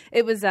people.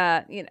 It was,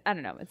 I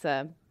don't know. It's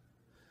a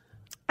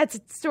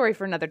story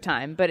for another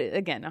time, but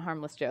again, a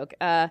harmless joke.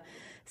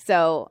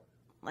 So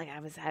like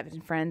I was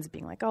having friends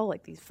being like, oh,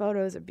 like these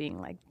photos are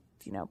being like,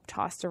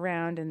 tossed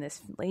around in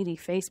this lady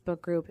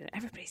Facebook group, and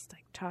everybody's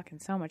like talking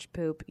so much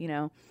poop,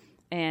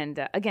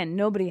 And again,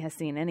 nobody has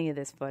seen any of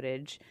this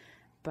footage,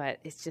 but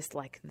it's just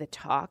like the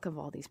talk of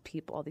all these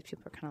people. All these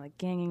people are kind of like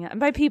ganging up. And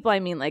by people,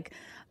 I mean like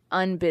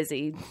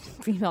unbusy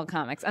female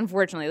comics.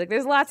 Unfortunately, like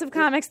there's lots of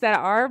comics that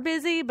are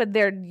busy, but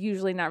they're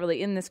usually not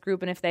really in this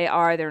group. And if they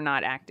are, they're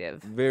not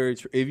active. Very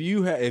true. If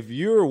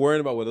you're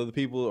worried about what other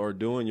people are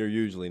doing, you're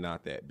usually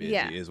not that busy.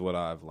 Is what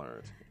I've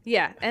learned.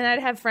 Yeah, and I'd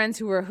have friends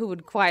who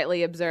would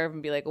quietly observe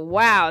and be like,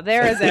 "Wow,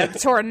 there is a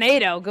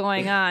tornado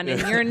going on in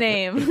your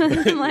name."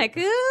 I'm like,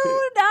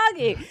 "Ooh,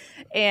 doggy,"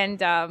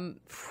 and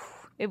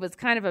it was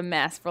kind of a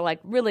mess for like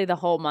really the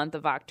whole month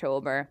of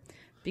October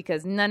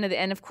because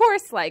and of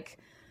course, like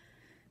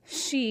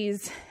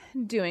she's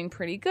doing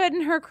pretty good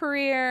in her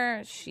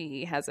career.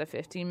 She has a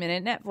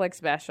 15-minute Netflix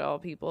special.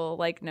 People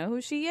like know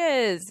who she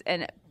is,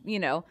 and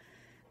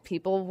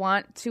people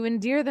want to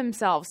endear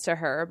themselves to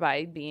her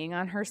by being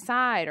on her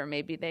side, or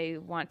maybe they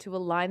want to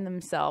align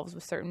themselves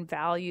with certain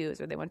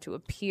values, or they want to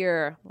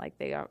appear like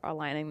they are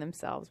aligning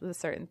themselves with a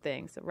certain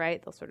thing. So,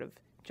 right, they'll sort of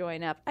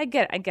join up. I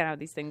get how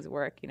these things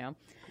work,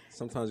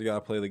 Sometimes you got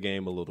to play the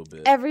game a little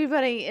bit.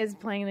 Everybody is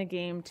playing the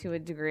game to a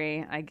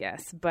degree, I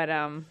guess, but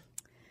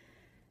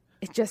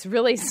it just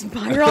really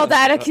spiraled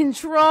out of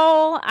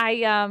control.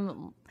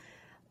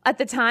 At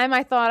the time,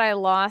 I thought I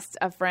lost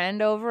a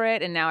friend over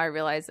it, and now I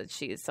realize that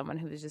she is someone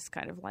who was just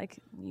kind of like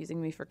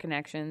using me for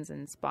connections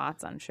and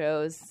spots on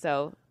shows.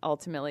 So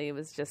ultimately, it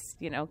was just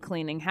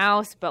cleaning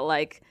house. But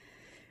like,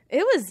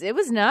 it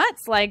was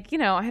nuts. Like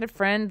I had a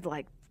friend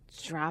like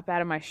drop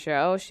out of my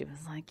show. She was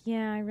like,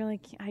 "Yeah, I really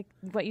can't.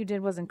 What you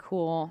did wasn't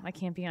cool. I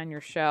can't be on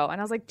your show."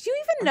 And I was like, "Do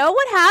you even know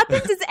what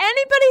happened? Does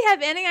anybody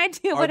have any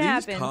idea what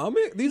happened?"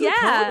 These are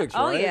comics, right?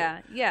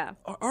 Oh yeah.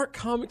 Aren't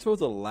comics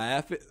supposed to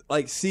laugh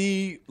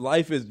see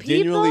life is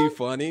genuinely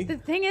funny? The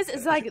thing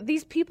is like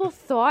these people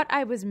thought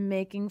I was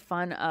making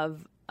fun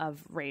of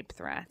rape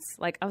threats.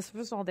 Like,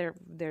 first of all,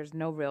 there's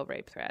no real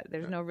rape threat.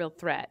 There's no real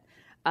threat.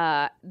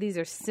 These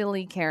are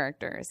silly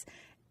characters.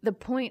 the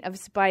point of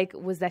Spike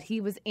was that he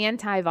was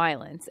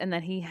anti-violence and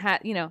that he had,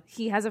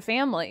 he has a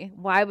family.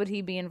 Why would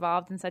he be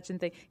involved in such a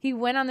thing? He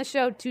went on the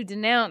show to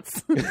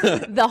denounce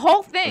the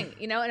whole thing,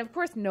 and of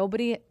course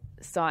nobody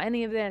saw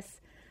any of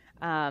this.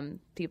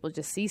 People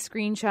just see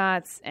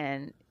screenshots,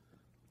 and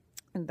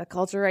the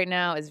culture right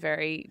now is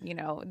very,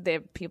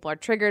 people are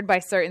triggered by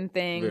certain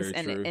things,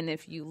 and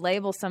if you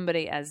label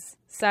somebody as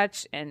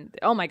such, and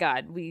oh my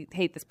God, we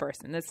hate this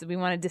person. We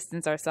want to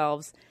distance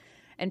ourselves,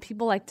 and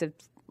people like to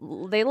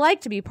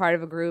be part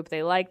of a group.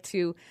 They like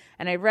to,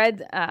 and I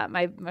read,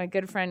 my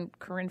good friend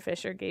Corinne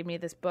Fisher gave me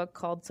this book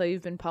called So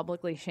You've Been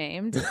Publicly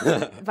Shamed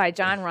by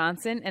John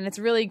Ronson, and it's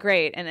really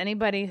great. And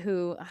anybody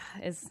who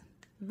is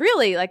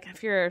really, like,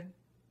 if you're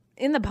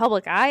in the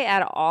public eye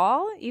at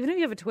all, even if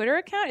you have a Twitter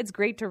account, it's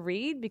great to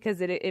read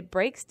because it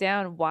breaks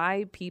down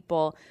why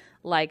people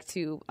like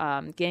to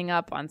gang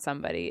up on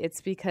somebody.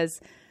 It's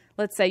because,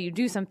 let's say you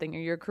do something or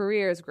your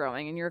career is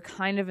growing and you're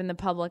kind of in the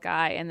public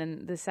eye, and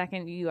then the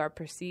second you are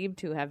perceived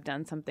to have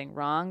done something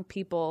wrong,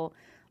 people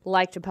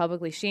like to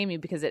publicly shame you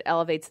because it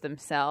elevates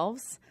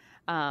themselves.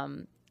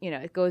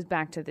 It goes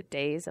back to the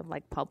days of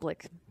like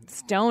public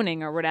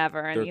stoning or whatever,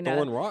 and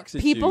throwing rocks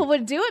at people you.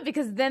 would do it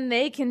because then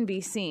they can be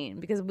seen.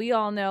 Because we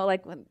all know,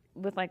 like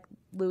with like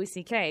Louis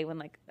C.K.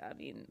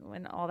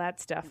 when all that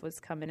stuff was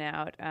coming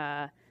out.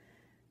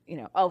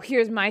 Oh,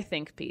 here's my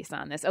think piece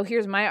on this. Oh,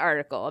 here's my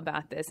article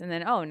about this. And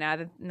then,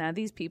 now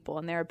these people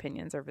and their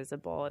opinions are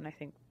visible. And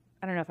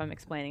I don't know if I'm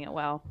explaining it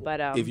well,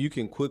 but if you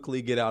can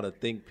quickly get out a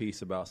think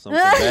piece about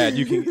something bad,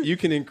 you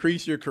can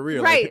increase your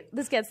career. Right. Like,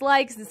 this gets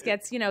likes. This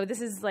gets,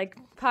 this is like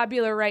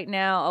popular right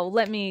now. Oh,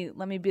 let me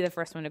be the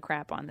first one to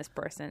crap on this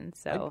person.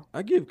 So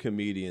I give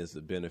comedians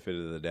the benefit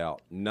of the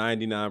doubt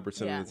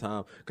 99% Yeah. of the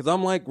time, because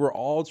I'm like, we're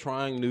all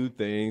trying new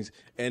things,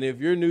 and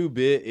if your new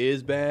bit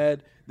is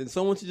bad, then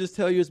someone should just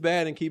tell you it's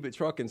bad and keep it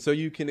trucking so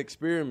you can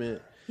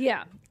experiment.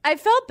 yeah, I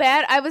felt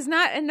bad. I was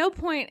not at no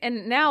point,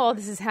 and now all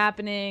this is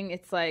happening.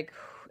 It's like,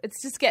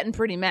 it's just getting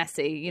pretty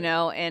messy,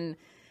 and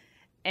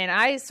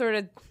I sort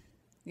of,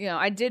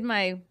 I did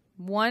my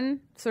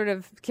one sort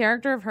of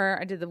character of her.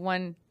 I did the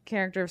one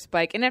character of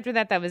Spike, and after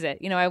that was it.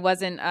 I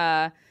wasn't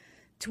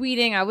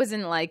tweeting. I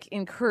wasn't like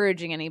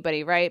encouraging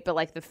anybody, right? But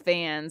like the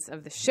fans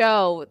of the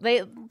show,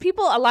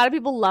 a lot of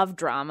people love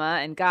drama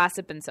and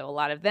gossip, and so a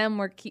lot of them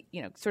were,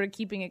 sort of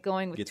keeping it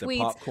going with Get the tweets.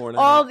 popcorn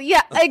out.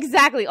 Yeah,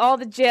 exactly. All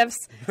the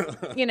GIFs,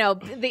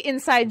 the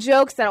inside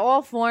jokes that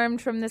all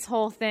formed from this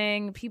whole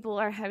thing. People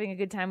are having a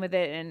good time with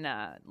it, and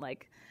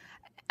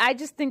I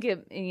just think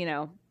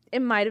it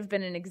might have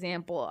been an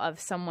example of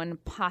someone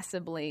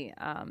possibly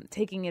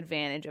taking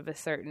advantage of a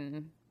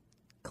certain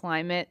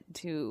climate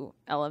to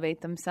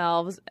elevate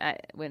themselves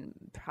when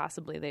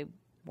possibly they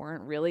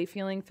weren't really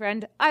feeling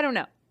threatened. I don't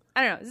know.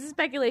 This is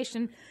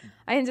speculation.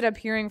 I ended up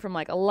hearing from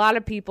like a lot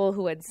of people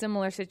who had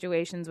similar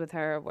situations with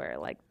her where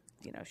like,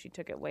 she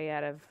took it way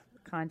out of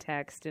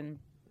context and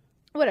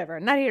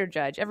whatever. Not here to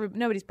judge.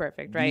 Nobody's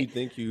perfect, right? Do you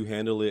think you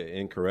handle it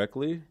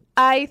incorrectly?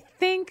 I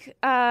think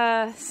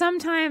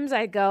sometimes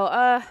I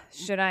go,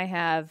 should I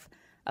have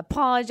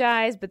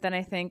apologized? But then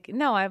I think,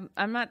 no,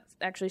 I'm not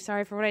actually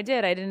sorry for what I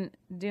did. I didn't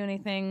do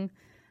anything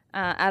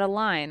out of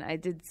line. I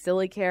did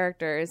silly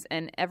characters,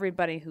 and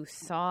everybody who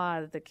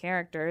saw the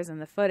characters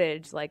and the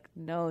footage like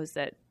knows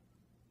that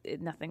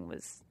nothing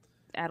was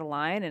out of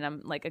line, and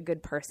I'm like a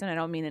good person. I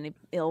don't mean any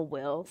ill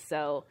will.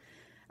 So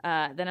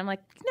then I'm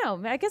like,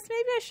 no, I guess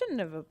maybe I shouldn't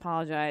have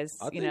apologized.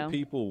 I think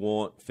people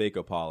want fake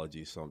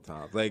apologies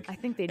sometimes. Like, I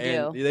think they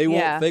and do. They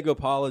want fake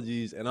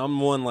apologies, and I'm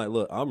one like,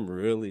 look, I'm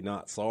really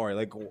not sorry.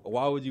 Like,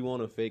 why would you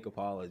want a fake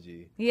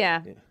apology?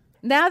 Yeah.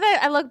 Now that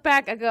I look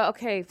back, I go,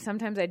 okay,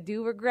 sometimes I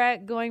do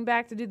regret going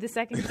back to do the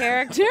second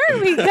character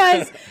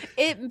because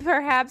it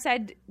perhaps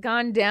had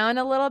gone down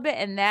a little bit,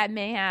 and that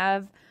may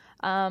have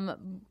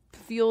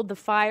fueled the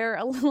fire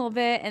a little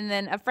bit. And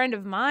then a friend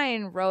of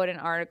mine wrote an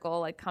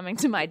article like coming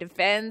to my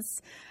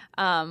defense,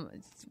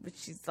 which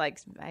she's like,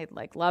 I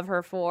like love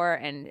her for,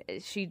 and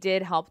she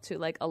did help to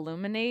like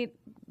illuminate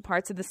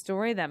parts of the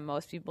story that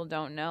most people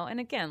don't know. And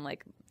again,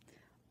 like,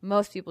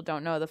 most people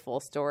don't know the full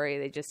story.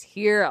 They just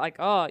hear like,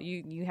 oh,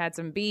 you had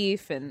some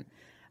beef, and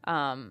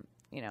I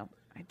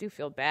do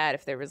feel bad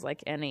if there was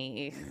like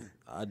any.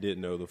 I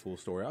didn't know the full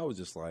story. I was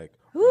just like,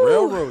 Ooh.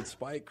 Railroad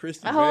Spike,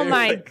 Christy. Oh Bear.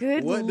 my Like,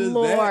 good what does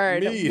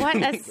Lord. that mean? What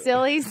a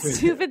silly,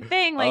 stupid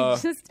thing.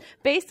 Like just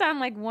based on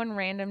like one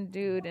random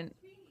dude and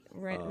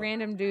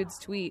random dude's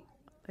tweet.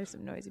 There's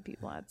some noisy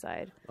people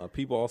outside.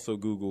 People also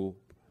Google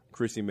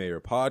Chrissy Mayer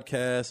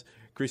podcast,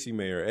 Chrissy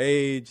Mayer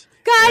age.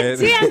 God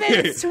damn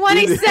it, it's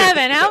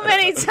 27. How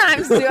many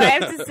times do I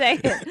have to say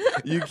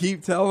it? You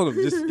keep telling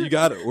them. Just, you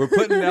got it. We're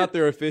putting it out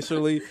there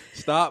officially.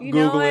 Stop You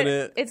know Googling what?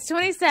 it. It's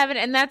 27,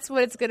 and that's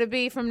what it's going to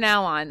be from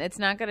now on. It's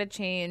not going to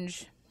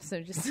change.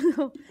 So just,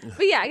 but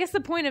yeah, I guess the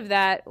point of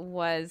that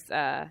was,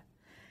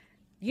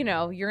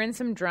 you're in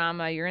some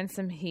drama, you're in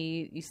some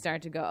heat. You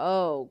start to go,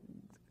 oh,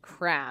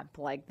 crap.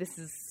 Like, this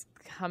is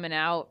coming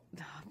out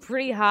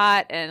pretty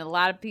hot, and a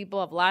lot of people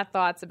have a lot of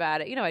thoughts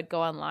about it. I'd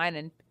go online,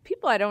 and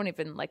people I don't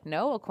even like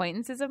know,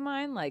 acquaintances of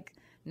mine, like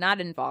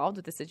not involved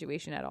with the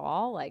situation at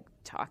all, like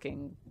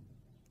talking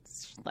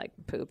like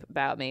poop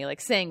about me,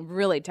 like saying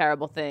really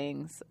terrible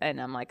things.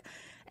 And I'm like,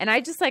 and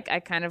I just like, I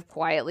kind of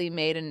quietly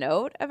made a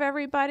note of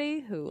everybody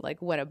who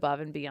like went above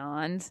and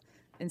beyond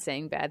and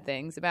saying bad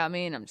things about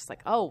me. And I'm just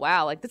like, oh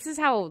wow, like this is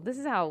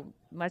how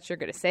much you're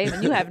going to say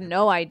when you have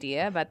no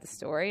idea about the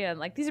story. And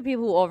like, these are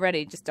people who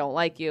already just don't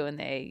like you and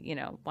they, you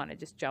know, want to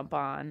just jump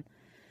on.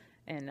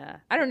 And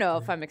I don't know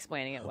if I'm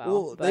explaining it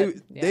well. But,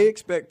 they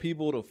expect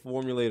people to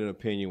formulate an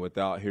opinion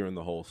without hearing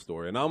the whole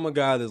story. And I'm a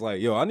guy that's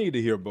like, yo, I need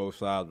to hear both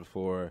sides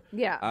before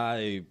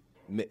I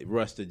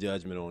rush to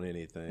judgment on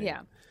anything.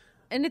 Yeah.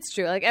 And it's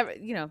true. Like,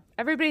 you know,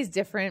 everybody's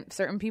different.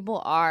 Certain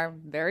people are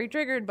very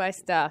triggered by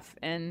stuff.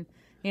 And,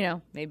 you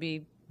know,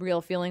 maybe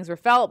real feelings were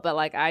felt. But,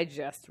 like, I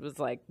just was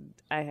like,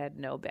 I had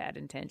no bad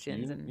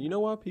intentions. You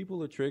know why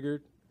people are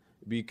triggered?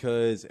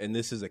 Because, and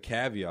this is a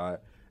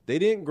caveat, they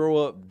didn't grow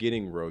up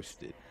getting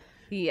roasted.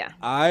 Yeah.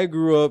 I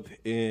grew up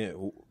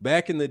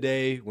back in the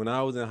day when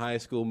I was in high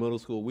school, middle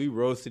school, we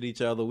roasted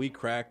each other. We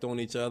cracked on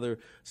each other.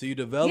 So you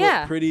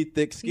develop pretty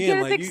thick skin. You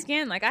get a thick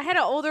skin. Like, I had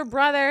an older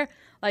brother,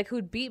 like,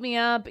 who'd beat me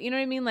up. You know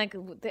what I mean? Like,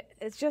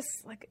 it's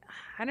just, like,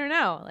 I don't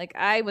know. Like,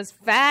 I was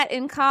fat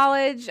in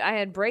college. I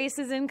had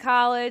braces in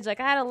college. Like,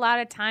 I had a lot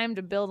of time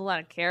to build a lot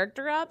of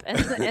character up.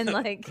 And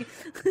like...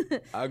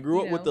 I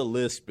grew up with a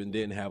lisp and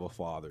didn't have a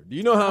father. Do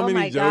you know how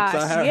many jokes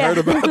I have heard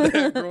about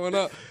that growing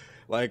up?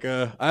 Like,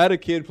 I had a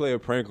kid play a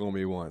prank on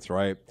me once,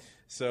 right?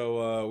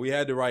 So we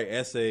had to write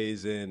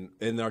essays, and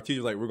our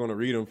teacher was like, we're going to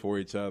read them for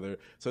each other.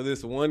 So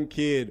this one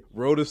kid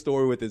wrote a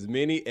story with as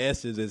many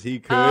S's as he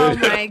could. Oh,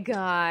 my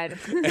God.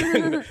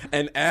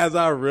 and as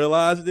I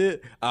realized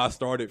it, I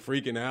started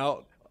freaking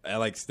out. I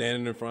like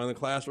standing in front of the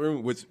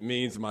classroom, which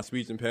means my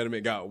speech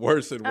impediment got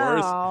worse and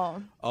worse.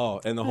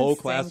 Oh, and the whole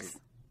class...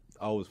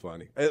 Oh, it was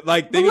funny.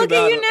 Like, but look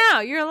at you now.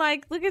 You're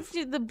like, look at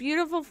the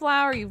beautiful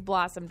flower you've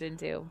blossomed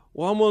into.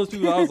 Well, I'm one of those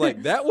people. I was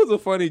like, that was a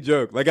funny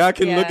joke. Like, I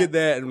can look at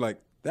that and I'm like,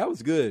 that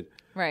was good.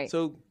 Right.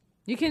 So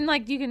you can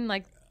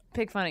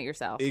pick fun at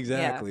yourself.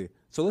 Exactly. Yeah.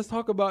 So let's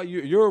talk about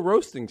you. You're a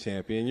roasting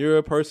champion. You're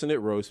a person that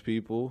roasts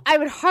people. I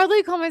would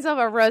hardly call myself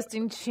a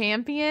roasting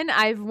champion.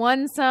 I've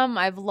won some.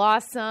 I've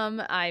lost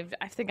some. I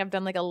think I've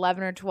done like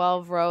 11 or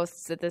 12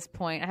 roasts at this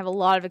point. I have a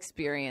lot of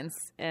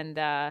experience, and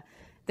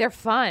they're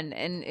fun.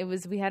 And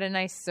we had a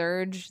nice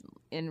surge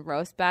in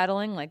roast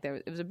battling. Like,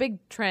 it was a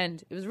big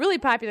trend. It was really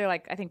popular,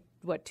 like, I think,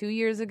 2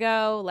 years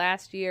ago,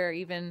 last year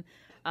even.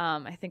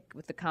 I think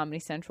with the Comedy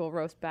Central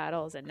roast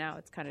battles, and now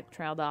it's kind of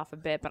trailed off a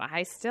bit, but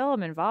I still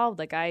am involved.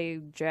 Like, I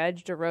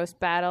judged a roast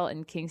battle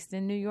in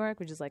Kingston, New York,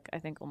 which is like, I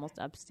think, almost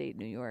upstate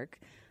New York,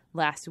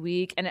 last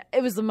week. And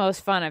it was the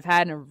most fun I've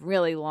had in a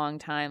really long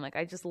time. Like,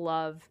 I just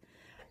love...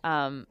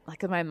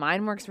 like, my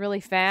mind works really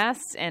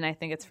fast, and I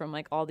think it's from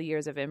like all the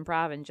years of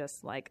improv and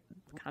just like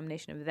a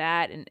combination of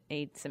that and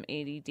some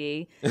ADD,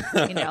 you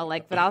know,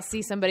 like, but I'll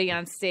see somebody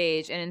on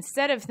stage, and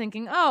instead of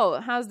thinking, oh,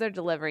 how's their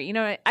delivery, you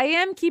know, I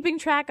am keeping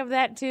track of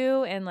that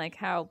too, and like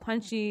how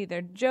punchy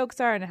their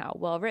jokes are and how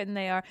well written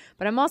they are,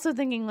 but I'm also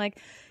thinking, like,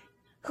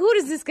 who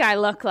does this guy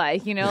look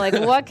like? You know, like,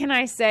 what can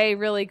I say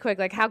really quick?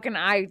 Like, how can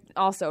I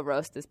also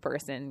roast this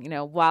person, you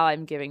know, while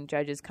I'm giving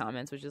judges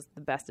comments, which is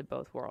the best of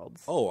both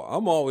worlds? Oh,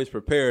 I'm always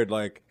prepared.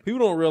 Like, people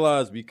don't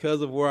realize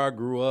because of where I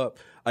grew up,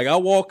 like, I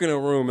walk in a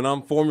room and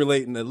I'm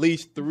formulating at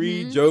least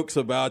 3 jokes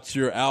about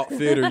your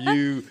outfit or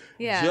you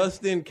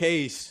just in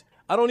case.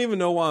 I don't even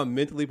know why I'm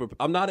mentally prepared.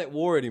 I'm not at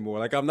war anymore.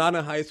 Like, I'm not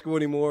in high school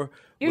anymore.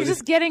 You're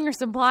just getting your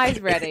supplies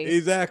ready.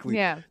 Exactly.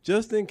 Yeah.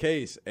 Just in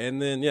case.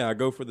 And then, I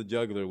go for the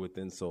jugular with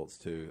insults,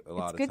 too, a lot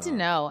of times. It's good to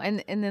know.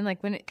 And then,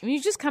 like, when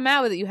you just come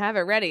out with it, you have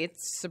it ready.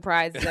 It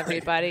surprises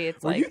everybody.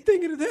 It's Were like... you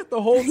thinking of that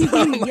the whole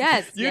time?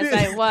 Yes,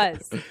 I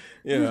was.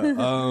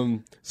 Yeah.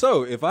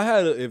 So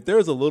if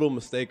there's a little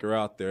mistaker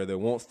out there that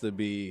wants to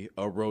be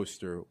a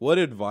roaster, what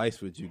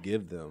advice would you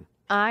give them?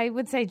 I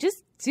would say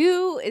just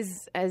do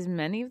as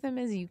many of them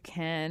as you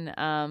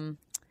can.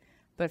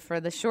 But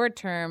for the short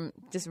term,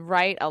 just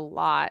write a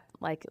lot.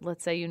 Like,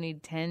 let's say you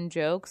need 10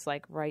 jokes,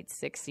 like, write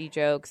 60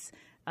 jokes,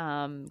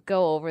 go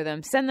over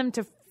them, send them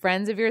to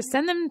friends of yours,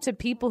 send them to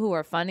people who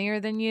are funnier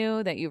than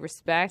you, that you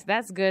respect.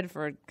 That's good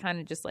for kind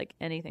of just like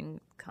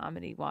anything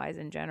comedy-wise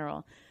in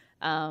general.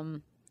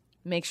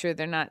 Make sure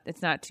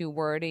it's not too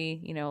wordy,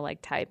 you know,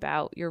 like, type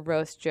out your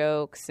roast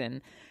jokes,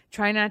 and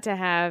try not to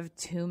have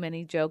too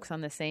many jokes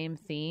on the same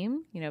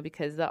theme, you know,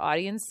 because the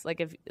audience,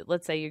 like, if,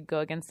 let's say you go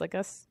against like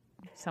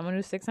someone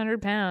who's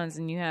 600 pounds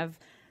and you have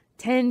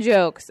 10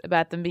 jokes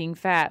about them being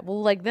fat,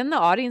 well, like, then the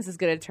audience is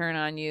going to turn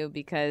on you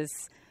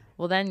because,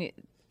 well, then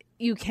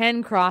you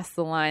can cross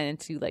the line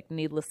into like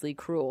needlessly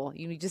cruel.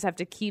 You just have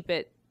to keep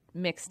it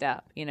mixed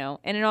up, you know,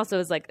 and it also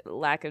is like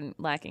lacking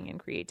in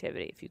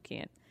creativity if you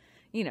can't.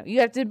 You know,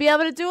 you have to be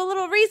able to do a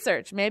little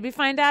research. Maybe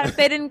find out if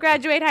they didn't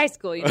graduate high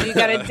school. You know, you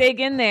got to dig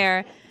in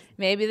there.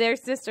 Maybe their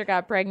sister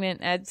got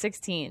pregnant at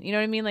 16. You know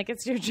what I mean? Like,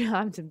 it's your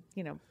job to,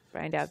 you know,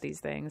 find out these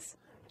things.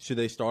 should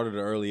they start at an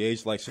early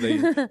age? Like, should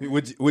they?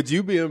 would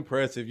you be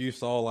impressed if you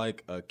saw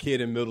like a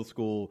kid in middle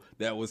school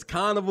that was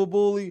kind of a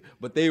bully,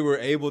 but they were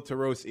able to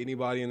roast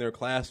anybody in their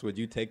class? Would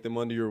you take them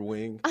under your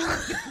wing?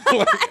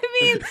 I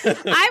mean,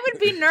 I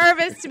would be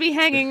nervous to be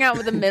hanging out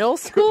with a middle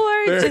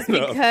schooler just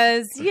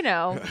because,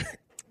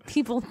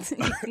 people,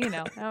 I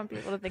don't want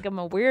people to think I'm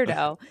a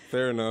weirdo.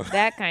 Fair enough.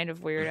 That kind of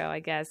weirdo, I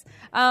guess.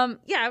 I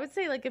would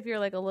say like if you're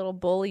like a little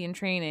bully in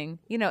training,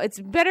 it's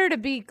better to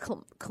be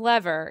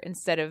clever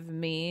instead of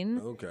mean.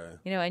 Okay.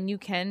 And you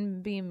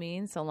can be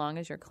mean so long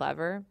as you're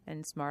clever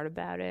and smart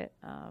about it.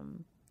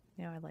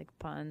 I like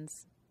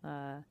puns.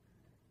 I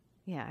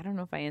don't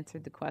know if I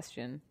answered the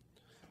question.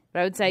 But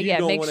I would say, you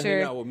don't make want sure. to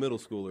hang out with middle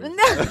schoolers.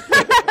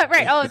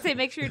 Right. I would say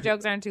make sure your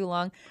jokes aren't too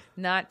long,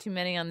 not too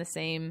many on the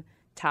same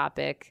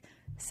topic.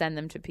 Send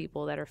them to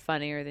people that are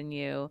funnier than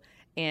you,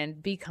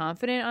 and be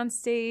confident on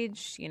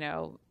stage.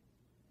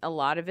 A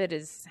lot of it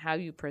is how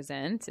you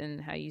present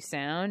and how you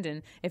sound.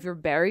 And if you're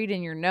buried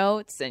in your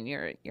notes and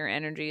your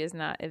energy is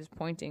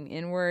pointing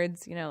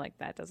inwards, like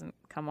that doesn't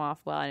come off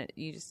well. And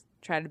you just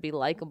try to be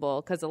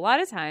likable, because a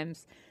lot of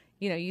times,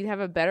 you have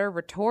a better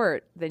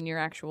retort than your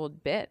actual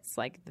bits,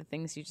 like the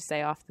things you just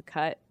say off the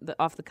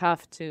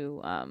cuff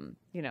to,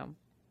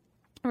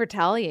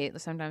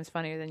 retaliate. Sometimes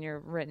funnier than your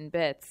written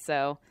bits.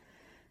 So,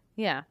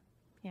 yeah,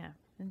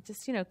 and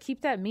just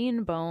keep that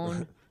mean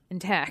bone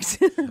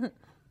intact.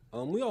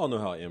 We all know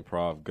how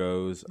improv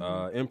goes.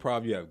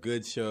 Improv, you have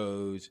good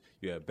shows,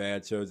 you have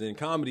bad shows, and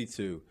comedy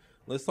too.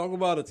 Let's talk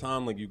about a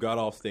time like you got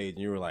off stage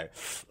and you were like,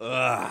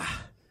 "Ugh,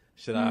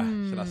 should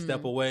I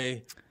step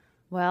away?"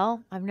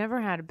 Well, I've never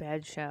had a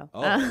bad show.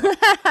 Oh,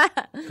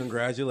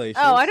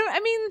 congratulations!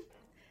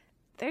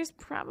 There's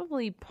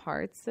probably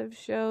parts of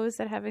shows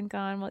that haven't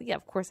gone well. Yeah,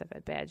 of course I've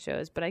had bad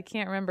shows, but I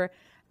can't remember.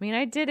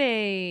 I did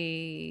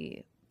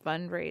a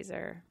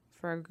fundraiser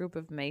for a group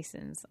of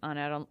Masons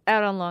out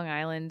on Long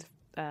Island.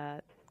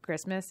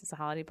 Christmas, it's a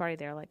holiday party.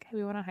 They're like, "Hey,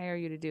 we want to hire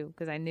you to do,"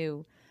 because I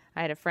knew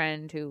I had a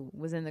friend who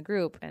was in the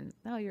group, and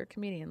you're a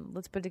comedian.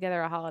 Let's put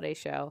together a holiday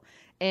show.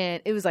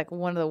 And it was like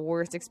one of the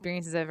worst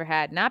experiences I've ever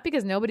had. Not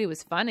because nobody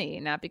was funny,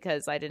 not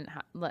because I didn't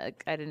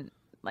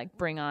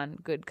bring on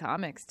good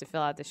comics to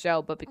fill out the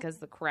show, but because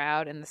the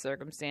crowd and the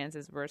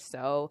circumstances were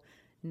so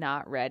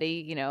not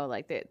ready.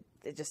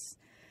 They just,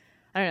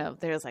 I don't know.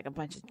 There's like a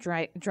bunch of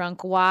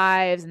drunk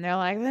wives, and they're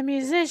like,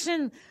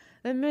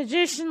 the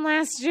magician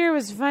last year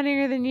was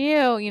funnier than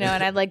you,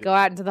 and I'd like go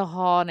out into the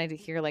hall and I'd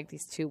hear like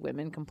these two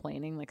women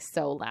complaining like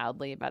so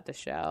loudly about the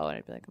show. And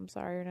I'd be like, "I'm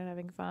sorry, you're not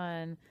having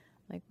fun.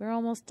 Like, we're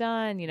almost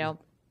done, And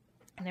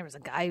there was a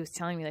guy who was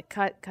telling me like,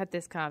 cut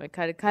this comic,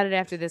 cut it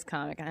after this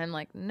comic. And I'm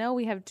like, no,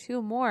 we have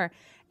two more.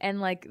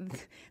 And like,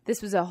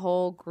 this was a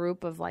whole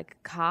group of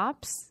like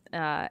cops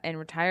and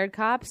retired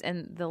cops.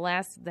 And the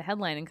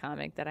headlining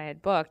comic that I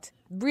had booked,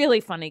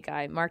 really funny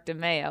guy, Mark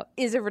DeMeo,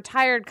 is a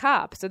retired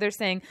cop. So they're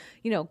saying,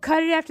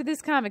 cut it after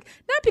this comic.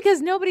 Not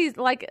because nobody's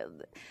like,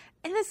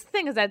 and this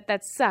thing is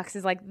that sucks,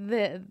 is like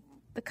the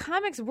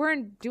comics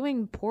weren't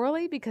doing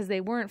poorly because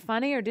they weren't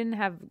funny or didn't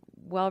have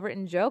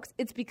well-written jokes.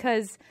 It's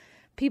because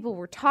people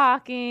were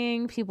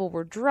talking, people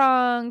were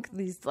drunk,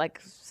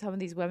 some of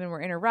these women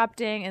were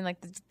interrupting, and like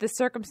the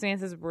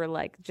circumstances were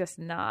like just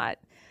not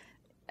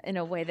in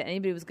a way that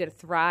anybody was going to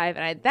thrive.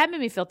 And that made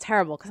me feel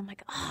terrible, because I'm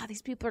like,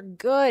 these people are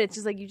good. It's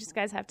just like, you just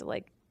guys have to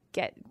like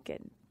get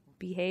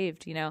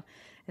behaved,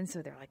 And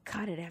so they're like,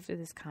 cut it after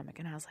this comic.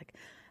 And I was like,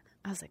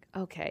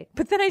 okay.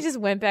 But then I just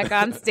went back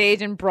on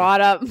stage and brought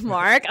up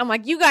Mark. I'm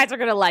like, you guys are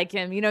going to like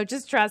him,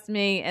 just trust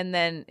me. And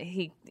then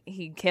he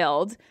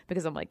killed,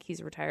 because I'm like, he's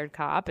a retired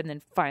cop. And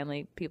then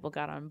finally people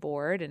got on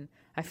board, and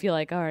I feel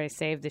like, all right, I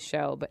saved the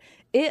show. But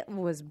it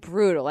was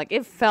brutal. Like,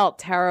 it felt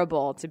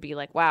terrible to be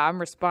like, wow, I'm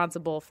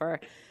responsible for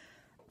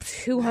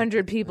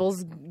 200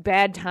 people's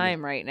bad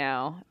time right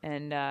now.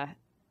 And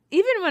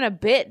even when a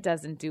bit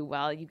doesn't do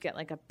well, you get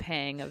like a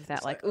pang of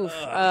that, like, oof,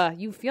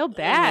 you feel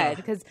bad,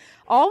 because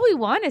all we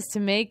want is to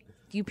make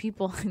you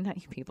people,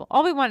 not you people,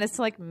 all we want is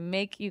to like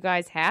make you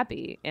guys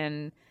happy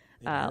and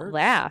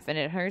laugh, and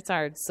it hurts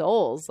our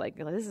souls. Like,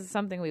 this is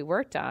something we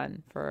worked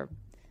on for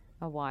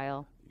a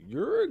while.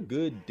 You're a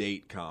good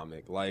date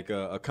comic, like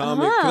a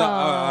comic.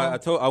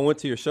 'Cause I went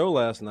to your show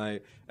last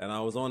night, and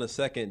I was on a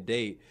second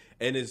date,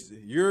 and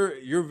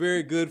you're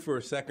very good for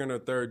a second or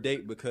third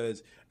date,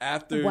 because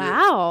after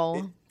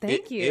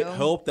Thank you. It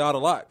helped out a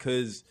lot,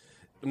 because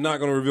I'm not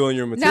going to reveal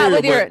your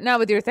material. Not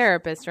with your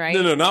therapist, right?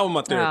 No, not with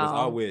my therapist.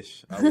 I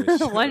wish.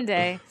 One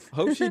day.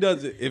 Hope she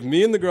does it. If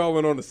me and the girl I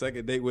went on a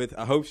second date with,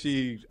 I hope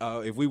she,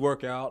 if we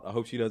work out, I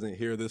hope she doesn't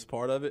hear this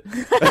part of it.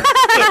 You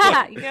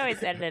can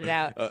always edit it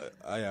out.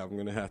 I'm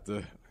going to have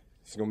to,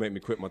 she's going to make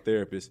me quit my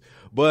therapist.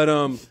 But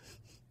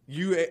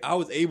I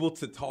was able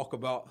to talk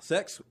about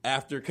sex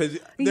after, because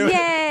there were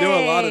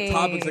a lot of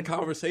topics of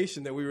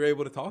conversation that we were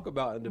able to talk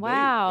about in debate.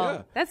 Wow.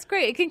 Yeah. That's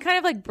great. It can kind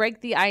of like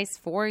break the ice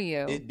for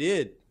you. It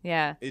did.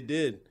 Yeah. It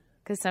did.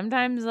 Because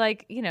sometimes,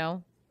 like, you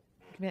can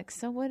be like,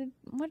 so what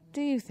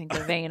do you think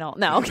of anal?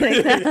 No, I'm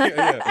kidding.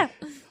 Yeah.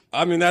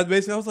 I mean, that's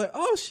basically. I was like,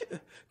 oh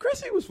shit,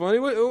 Chrissy was funny.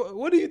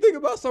 What do you think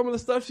about some of the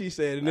stuff she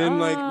said? And then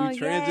like we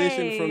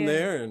transitioned from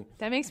there, and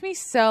that makes me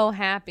so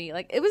happy.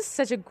 Like it was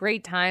such a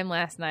great time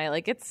last night.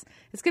 Like it's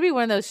gonna be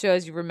one of those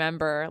shows you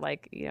remember.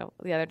 Like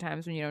the other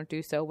times when you don't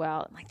do so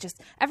well. Like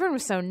just everyone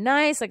was so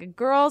nice. Like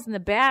girls in the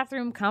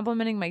bathroom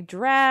complimenting my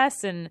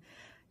dress and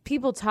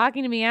people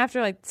talking to me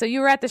after. Like, so you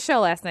were at the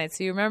show last night,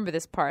 so you remember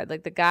this part.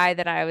 Like the guy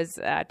that I was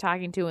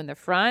talking to in the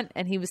front,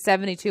 and he was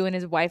 72 and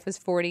his wife was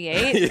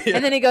 48.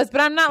 And then he goes,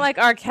 but I'm not like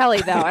R. Kelly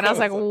though. And I was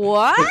like,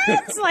 what?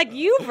 Like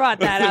you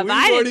brought that up.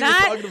 I did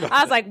not.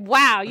 I was like,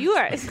 wow, you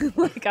are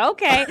like,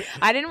 okay.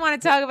 I didn't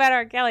want to talk about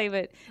R. Kelly,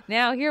 but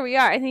now here we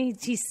are. And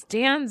he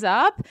stands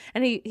up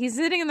and he's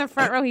sitting in the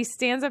front row. He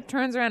stands up,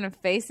 turns around and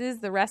faces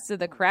the rest of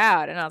the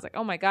crowd. And I was like,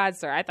 oh my God,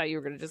 sir, I thought you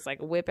were going to just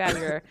like whip out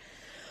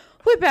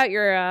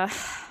your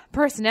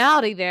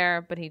personality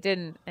there, but he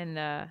didn't, and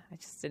I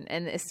just didn't.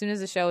 And as soon as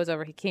the show was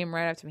over, he came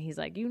right up to me. He's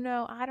like,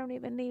 I don't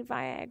even need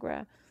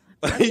Viagra.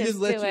 he just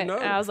let you know.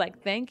 And I was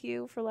like, thank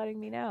you for letting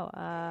me know.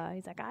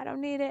 He's like, I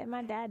don't need it, and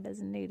my dad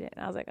doesn't need it.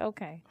 And I was like,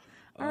 okay.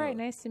 All right,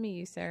 nice to meet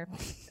you, sir.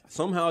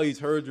 Somehow he's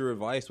heard your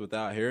advice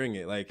without hearing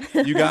it. Like,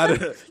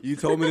 you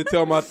told me to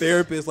tell my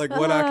therapist, like,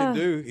 what I can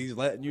do. He's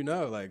letting you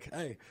know, like,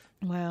 hey.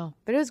 Wow.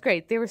 But it was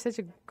great. They were such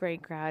a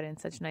great crowd and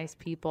such nice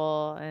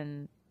people,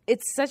 and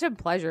it's such a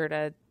pleasure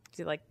to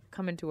like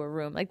come into a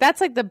room. Like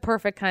that's like the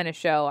perfect kind of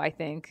show, I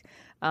think.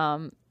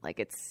 Like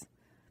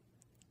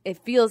it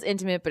feels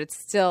intimate, but it's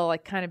still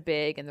like kind of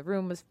big, and the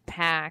room was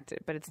packed,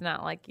 but it's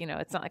not like,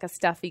 it's not like a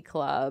stuffy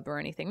club or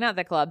anything. Not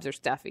that clubs are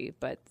stuffy,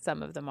 but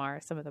some of them are,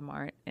 some of them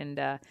aren't. And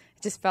it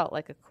just felt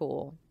like a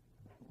cool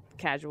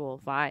casual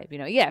vibe,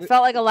 it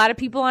felt like a lot of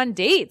people on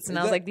dates, and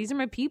I was like, these are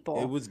my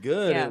people. It was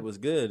good. Yeah. It was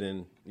good.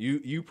 And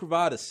you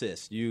provide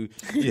assist. Yeah,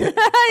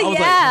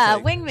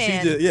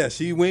 wingman.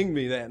 She winged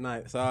me that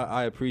night, so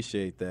I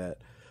appreciate that.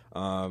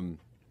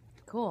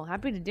 Cool.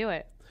 Happy to do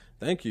it.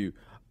 Thank you.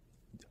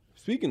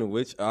 Speaking of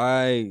which,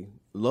 I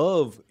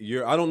love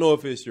I don't know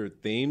if it's your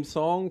theme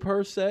song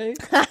per se.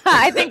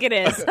 I think it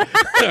is.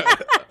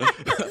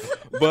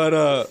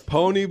 But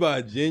Pony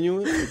by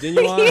Genuine.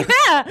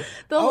 Yeah.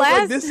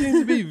 Like, this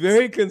seems to be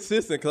very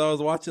consistent, because I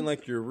was watching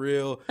like your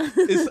reel.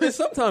 It's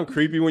sometimes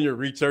creepy when you're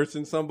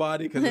researching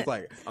somebody, because it's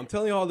like, I'm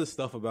telling you all this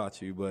stuff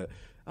about you, but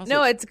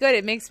it's good.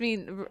 It makes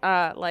me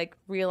like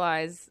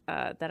realize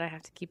that I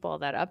have to keep all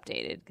that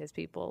updated because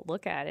people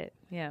look at it.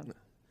 Yeah.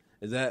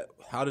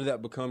 How did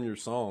that become your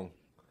song?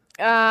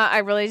 I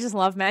really just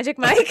love Magic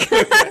Mike.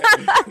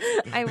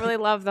 I really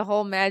love the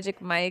whole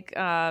Magic Mike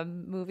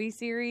movie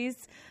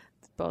series,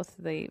 both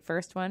the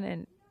first one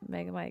and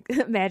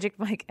Magic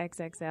Mike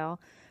XXL.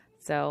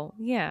 So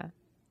yeah,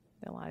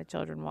 a lot of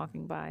children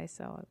walking by.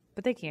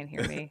 But they can't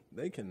hear me.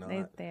 They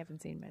cannot. They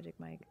haven't seen Magic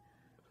Mike.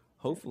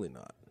 Hopefully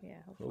not. Yeah,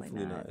 hopefully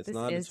not. It's this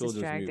not is a children's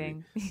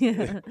distracting.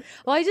 movie.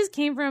 Well, I just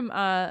came from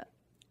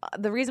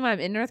the reason why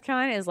I'm in North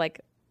Carolina is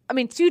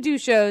to do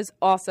shows.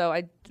 Also,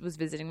 I was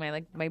visiting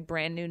my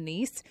brand new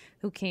niece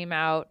who came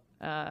out.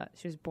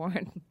 She was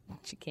born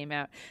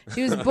February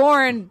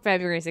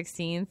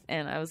 16th,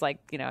 and I was like,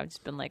 I've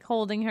just been like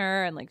holding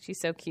her, and like she's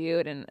so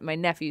cute, and my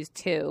nephew's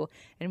too,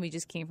 and we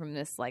just came from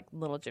this like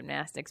little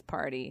gymnastics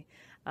party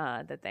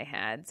that they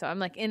had. So I'm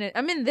like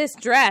I'm in this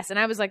dress, and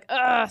I was like,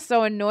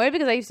 so annoyed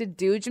because I used to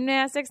do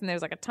gymnastics, and there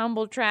was like a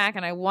tumble track,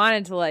 and I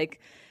wanted to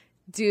like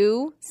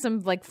do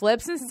some like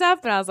flips and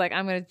stuff, but I was like,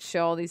 I'm gonna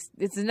show all these.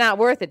 It's not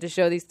worth it to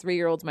show these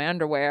 3-year-olds my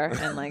underwear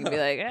and like be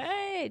like,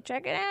 hey,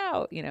 check it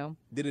out.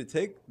 Did it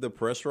take the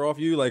pressure off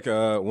you? Like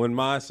when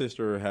my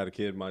sister had a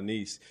kid, my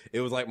niece, it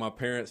was like my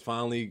parents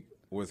finally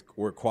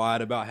were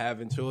quiet about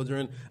having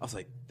children. I was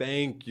like,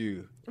 thank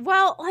you.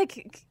 Well,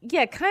 like,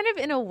 yeah, kind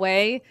of in a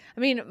way. I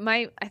mean,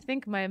 I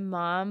think my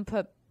mom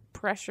put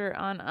pressure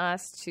on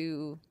us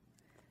to.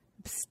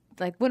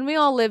 Like when we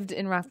all lived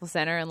in Rockville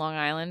Center in Long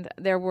Island,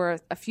 there were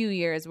a few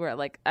years where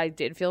like I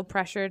did feel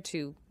pressure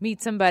to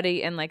meet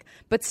somebody and like,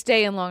 but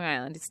stay in Long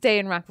Island, stay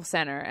in Rockville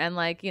Center. And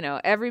like,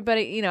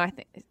 everybody, I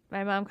think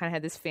my mom kind of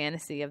had this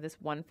fantasy of this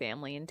one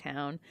family in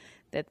town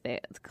that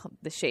it's called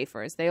the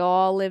Schaefers. They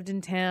all lived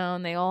in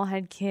town. They all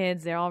had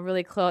kids. They're all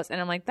really close.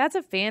 And I'm like, that's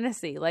a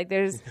fantasy. Like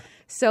there's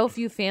so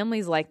few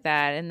families like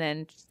that. And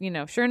then,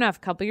 sure enough,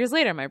 a couple years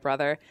later, my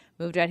brother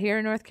moved out here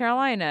in North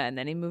Carolina. And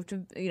then he moved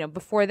to,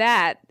 before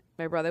that,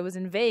 my brother was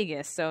in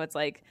Vegas, so it's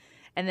like,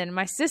 and then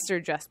my sister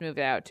just moved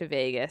out to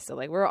Vegas, so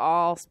like we're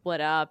all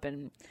split up,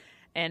 and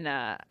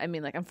I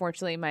mean, like,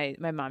 unfortunately,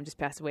 my mom just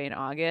passed away in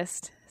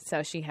August,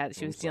 so she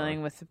was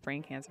dealing with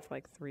brain cancer for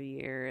like 3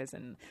 years,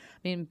 and I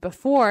mean,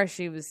 before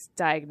she was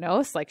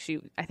diagnosed, like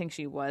I think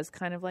she was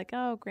kind of like,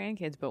 oh,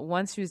 grandkids, but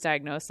once she was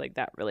diagnosed, like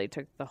that really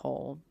took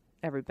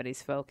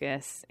everybody's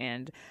focus,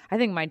 and I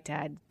think my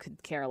dad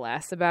could care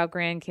less about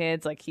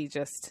grandkids, like he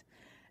just.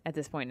 At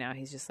this point now,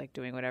 he's just like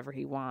doing whatever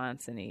he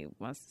wants, and he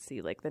wants to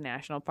see like the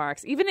national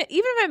parks. Even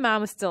if my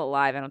mom was still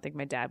alive, I don't think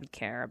my dad would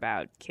care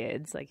about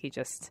kids. Like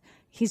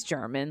he's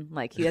German,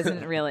 like he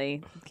doesn't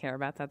really care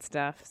about that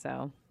stuff.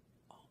 So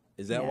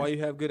Is that Yeah. why you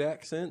have good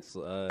accents?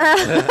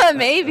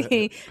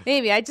 Maybe.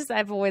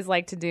 I've always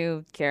liked to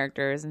do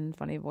characters and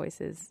funny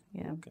voices.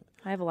 Yeah. Okay.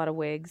 I have a lot of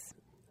wigs.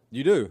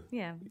 You do?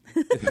 Yeah.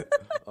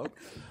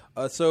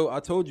 Okay. So I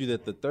told you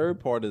that the third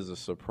part is a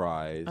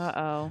surprise.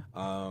 Uh-oh.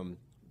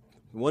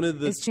 One of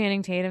the Is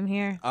Channing Tatum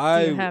here? Do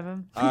you have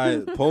him?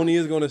 Pony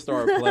is going to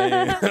start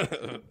playing.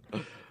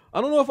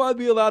 I don't know if I'd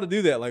be allowed to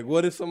do that. Like,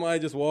 what if somebody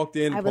just walked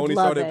in, I and would Pony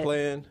love started it.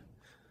 playing?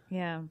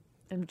 Yeah.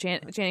 And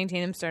Channing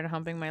Tatum started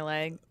humping my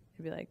leg.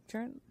 I'd be like,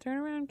 turn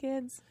around,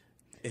 kids.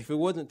 If it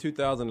wasn't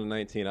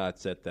 2019, I'd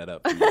set that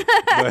up. For you.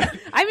 But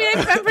I mean,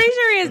 I'm pretty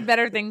sure he has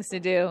better things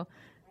to do.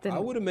 I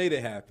would have made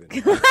it happen.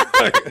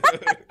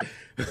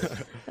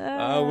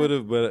 I would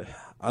have, but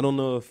I don't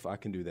know if I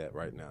can do that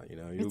right now. You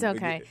know, It's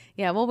okay.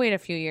 Yeah, we'll wait a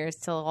few years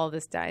till all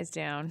this dies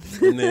down.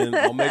 And then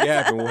I'll make it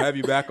happen. We'll have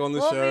you back on the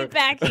We'll show. be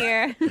back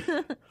here.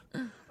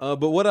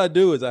 But what I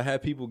do is I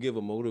have people give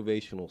a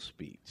motivational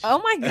speech.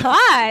 Oh my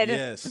God.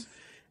 Yes.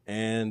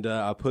 And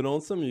I put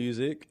on some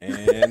music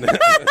and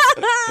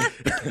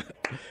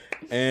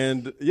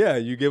and yeah,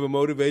 you give a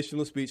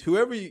motivational speech.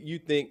 Whoever you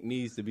think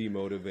needs to be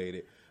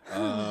motivated.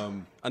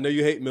 I know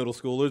you hate middle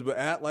schoolers, but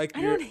act like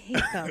I you're don't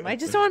hate them. I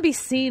just don't want to be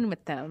seen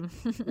with them.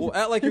 well,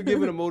 act like you're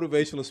giving a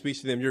motivational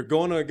speech to them. You're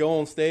going to go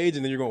on stage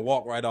and then you're going to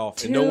walk right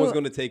off, and no one's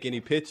going to take any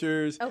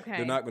pictures. Okay.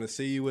 They're not going to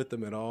see you with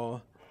them at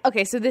all.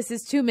 Okay, so this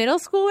is to middle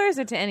schoolers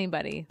or to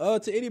anybody?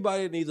 To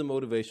anybody that needs a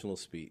motivational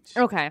speech.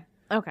 Okay.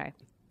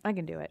 I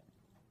can do it.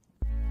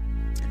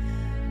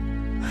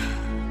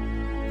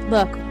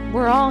 Look,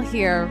 we're all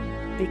here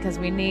because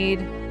we need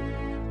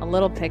a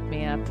little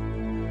pick-me-up.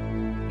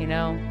 You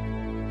know?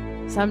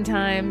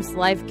 Sometimes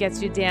life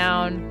gets you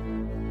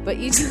down, but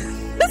you just,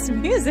 this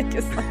music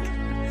is like,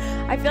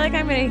 I feel like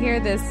I'm going to hear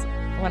this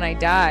when I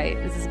die.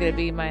 This is going to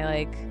be my,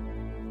 like,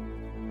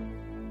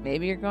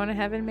 maybe you're going to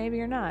heaven, maybe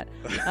you're not.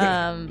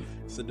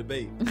 It's a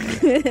debate.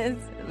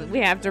 We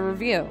have to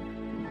review.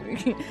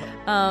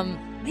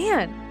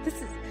 Man, this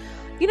is,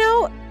 you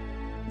know,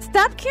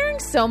 stop caring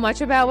so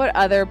much about what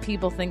other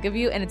people think of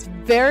you. And it's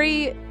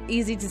very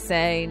easy to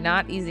say,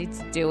 not easy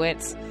to do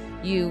it.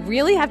 You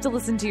really have to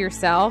listen to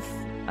yourself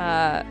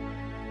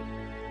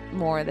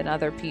more than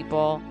other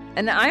people.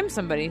 And I'm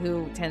somebody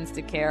who tends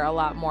to care a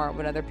lot more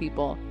what other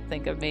people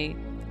think of me.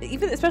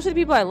 Even especially the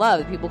people I love,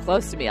 the people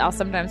close to me. I'll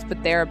sometimes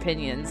put their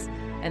opinions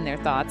and their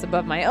thoughts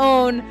above my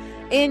own.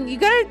 And you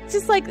gotta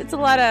just like it's a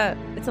lot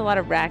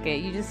of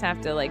racket. You just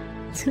have to like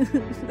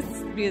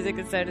this music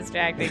is so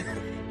distracting.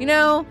 You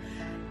know,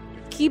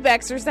 keep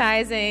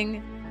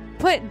exercising,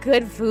 put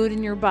good food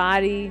in your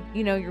body.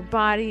 You know, your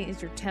body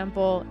is your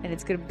temple and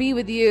it's gonna be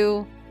with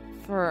you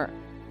for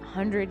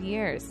 100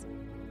 years.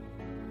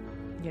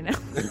 You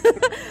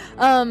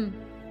know?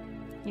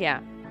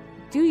 Yeah.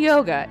 Do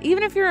yoga,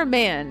 even if you're a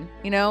man,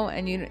 you know,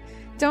 and you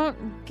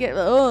don't get,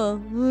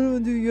 oh, I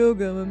don't do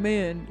yoga, I'm a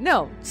man.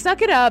 No,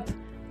 suck it up.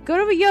 Go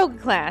to a yoga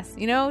class,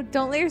 you know.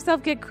 Don't let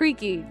yourself get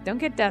creaky. Don't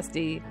get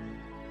dusty,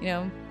 you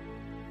know.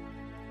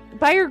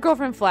 Buy your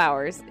girlfriend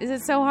flowers. Is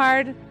it so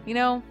hard? You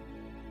know,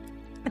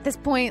 at this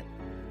point,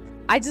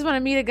 I just want to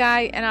meet a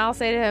guy and I'll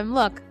say to him,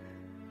 look,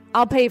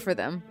 I'll pay for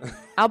them.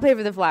 I'll pay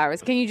for the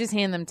flowers. Can you just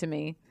hand them to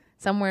me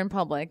somewhere in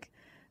public?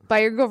 Buy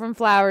your girlfriend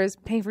flowers,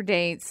 pay for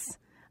dates.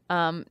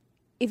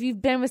 If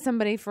you've been with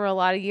somebody for a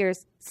lot of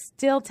years,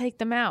 still take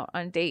them out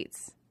on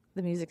dates.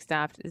 The music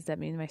stopped. Does that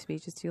mean my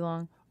speech is too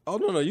long? Oh,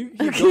 no, you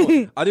keep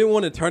going. I didn't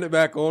want to turn it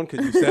back on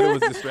because you said it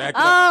was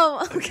distracting.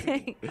 Oh,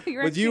 okay.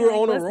 But you were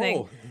on a listening.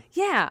 roll.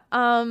 Yeah.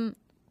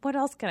 What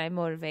else can I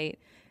motivate?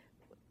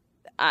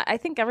 I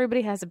think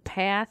everybody has a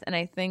path, and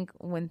I think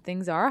when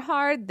things are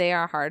hard, they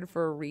are hard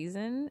for a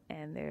reason,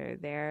 and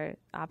their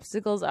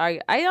obstacles are.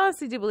 I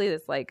honestly do believe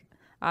this. Like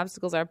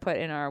obstacles are put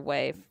in our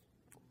way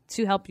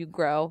to help you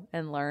grow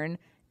and learn.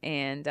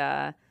 And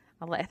I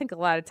think a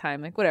lot of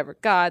time, like whatever,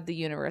 God, the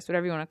universe,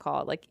 whatever you want to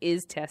call it, like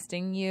is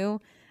testing you.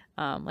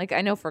 Like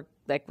I know for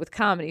like with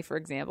comedy, for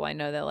example, I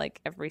know that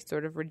like every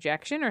sort of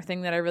rejection or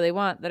thing that I really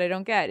want that I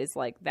don't get is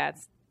like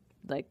that's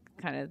like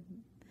kind of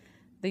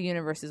the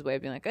universe's way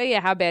of being like, oh yeah,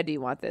 how bad do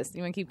you want this?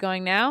 You want to keep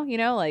going now? You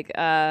know, like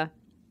I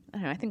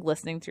don't know. I think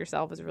listening to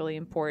yourself is really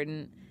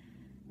important.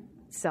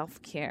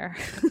 Self-care.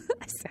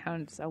 I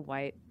sound so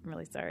white. I'm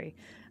really sorry.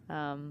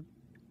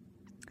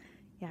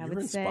 Yeah, I You're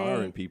would say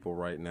inspiring people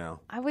right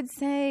now. I would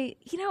say,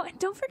 you know, and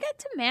don't forget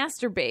to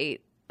masturbate.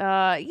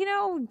 You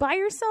know, buy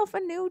yourself a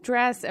new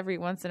dress every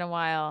once in a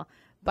while.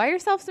 Buy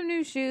yourself some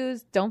new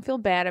shoes. Don't feel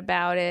bad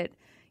about it.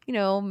 You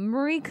know,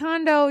 Marie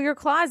Kondo your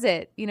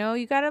closet. You know,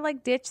 you got to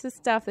like ditch the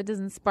stuff that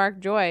doesn't spark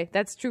joy.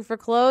 That's true for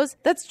clothes.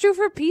 That's true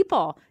for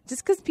people.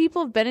 Just because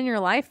people have been in your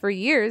life for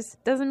years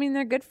doesn't mean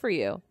they're good for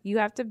you. You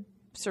have to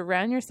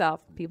surround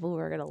yourself with people who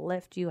are going to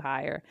lift you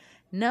higher,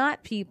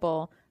 not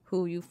people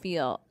who you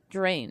feel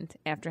drained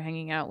after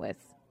hanging out with,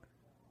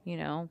 you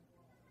know.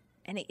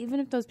 And even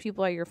if those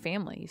people are your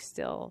family, you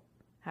still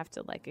have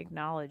to like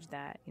acknowledge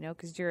that, you know,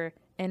 because your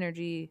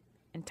energy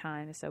and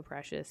time is so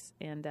precious.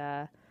 And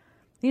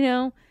you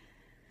know,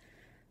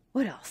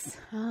 what else?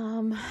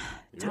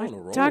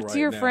 Talk to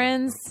your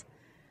friends.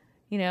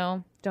 You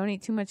know, don't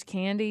eat too much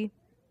candy.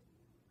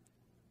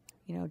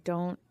 You know,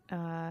 don't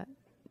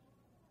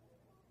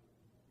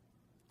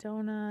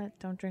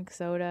drink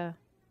soda.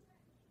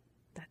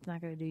 That's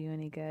not going to do you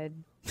any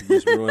good. You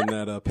just ruined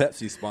that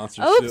Pepsi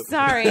sponsorship. Oops,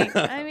 sorry.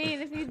 I mean,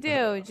 if you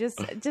do,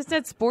 just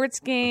at sports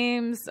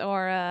games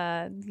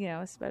or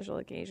special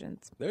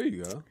occasions. There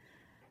you go.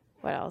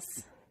 What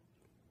else?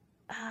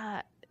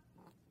 Try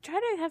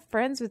to have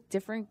friends with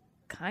different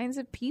kinds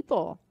of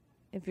people.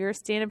 If you're a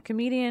stand-up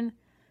comedian,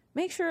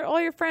 make sure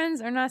all your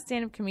friends are not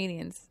stand-up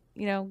comedians.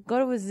 You know, go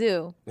to a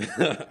zoo,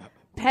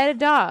 pet a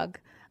dog.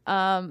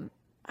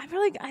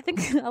 I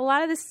think a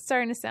lot of this is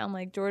starting to sound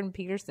like Jordan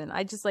Peterson.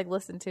 I just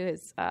listened to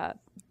his, I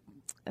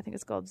think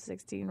it's called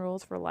 16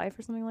 Rules for Life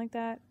or something like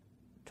that.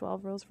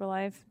 12 Rules for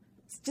Life.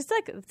 It's just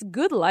it's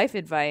good life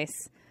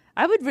advice.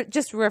 I would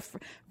this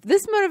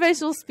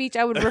motivational speech,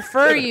 I would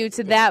refer you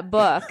to that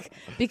book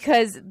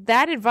because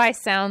that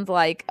advice sounds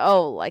like,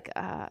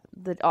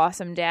 the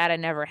awesome dad I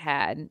never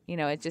had. You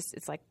know,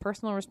 it's like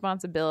personal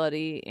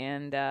responsibility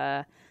and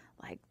the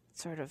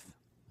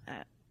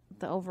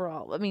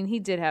overall. I mean, he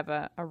did have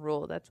a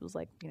rule that was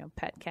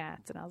pet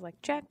cats, and I was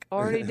like, check,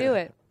 already do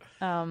it.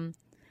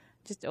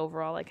 Just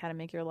overall, how to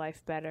make your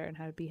life better and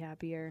how to be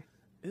happier.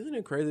 Isn't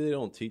it crazy they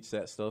don't teach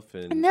that stuff?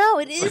 No,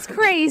 it is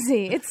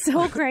crazy. It's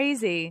so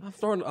crazy. I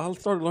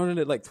started learning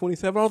at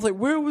 27. I was like,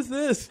 where was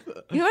this?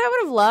 You know what I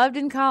would have loved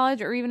in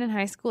college or even in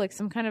high school?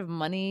 Some kind of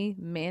money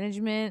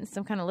management,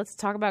 some kind of let's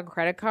talk about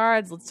credit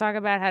cards. Let's talk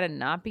about how to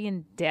not be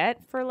in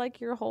debt for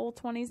your whole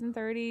 20s and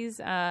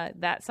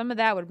 30s. Some of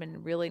that would have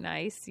been really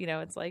nice. You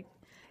know, it's I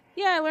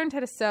learned how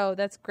to sew.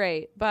 That's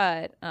great.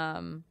 But,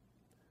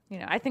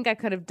 I think I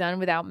could have done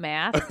without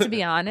math, to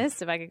be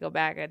honest. If I could go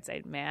back, I'd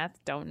say math,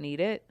 don't need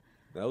it.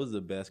 That was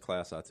the best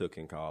class I took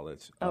in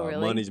college. Oh,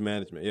 really? Money's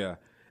management, yeah.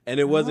 And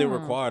it wasn't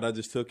required. I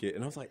just took it.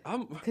 And I was like,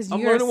 I'm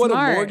you're learning what a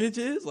smart. mortgage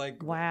is.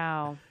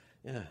 Wow.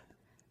 Yeah.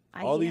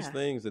 All these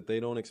things that they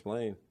don't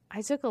explain.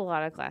 I took a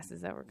lot of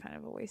classes that were kind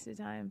of a waste of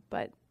time,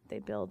 but they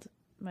build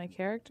my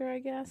character, I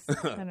guess.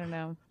 I don't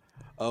know.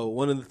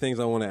 One of the things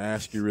I want to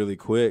ask you really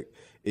quick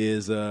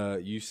is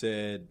you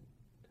said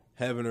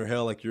heaven or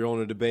hell, you're on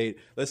a debate.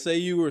 Let's say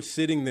you were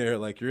sitting there,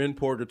 you're in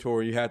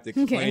purgatory, you have to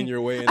explain your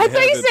way into I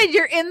thought heaven. you said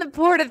you're in the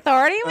Port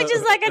Authority, which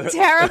is a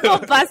terrible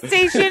bus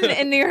station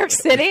in New York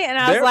City. And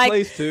I was Their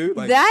place too.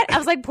 I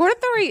was like, Port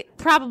Authority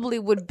probably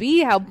would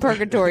be how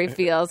purgatory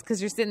feels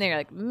because you're sitting there,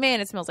 you're man,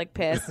 it smells like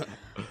piss.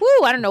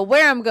 Woo, I don't know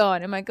where I'm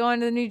going. Am I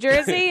going to New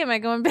Jersey? Am I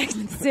going back to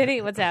the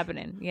city? What's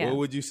happening? Yeah. What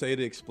would you say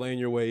to explain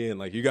your way in?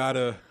 You got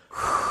to...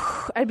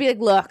 I'd be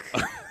look,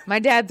 my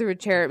dad threw a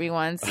chair at me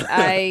once.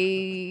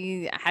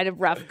 I had a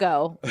rough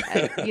go,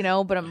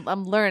 but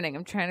I'm learning.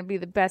 I'm trying to be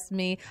the best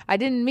me. I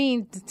didn't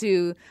mean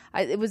to.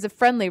 It was a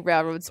friendly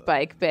railroad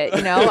spike bit,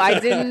 I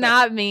did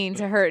not mean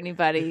to hurt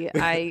anybody.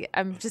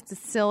 I'm just a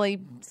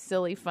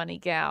silly, funny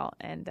gal,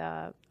 and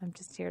I'm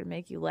just here to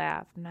make you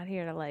laugh. I'm not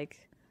here to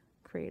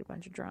create a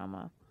bunch of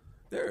drama.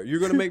 There, you're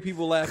going to make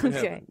people laugh in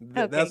Okay.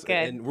 heaven. Okay, good.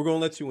 And we're going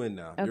to let you in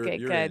now. Okay,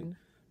 you're good. in.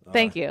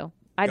 Thank you.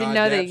 I didn't God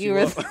know that daps you were.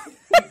 up.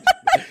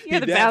 You're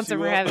the He daps bouncer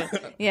you for up.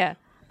 heaven. Yeah.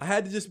 I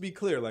had to just be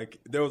clear.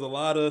 There was a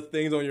lot of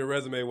things on your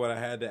resume what I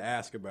had to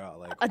ask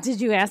about.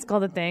 Did you ask all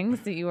the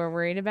things that you were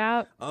worried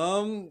about?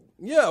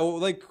 Yeah,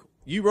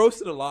 you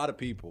roasted a lot of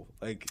people.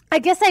 I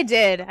guess I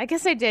did.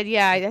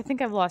 Yeah, I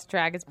think I've lost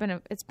track.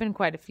 It's been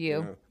quite a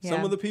few. Yeah.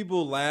 Some of the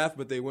people laughed,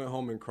 but they went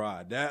home and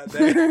cried.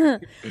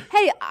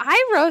 Hey,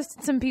 I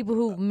roasted some people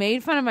who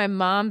made fun of my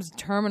mom's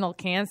terminal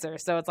cancer.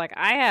 So it's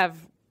I have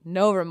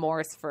no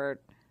remorse for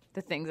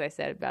the things I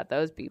said about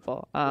those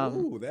people.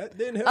 Ooh, that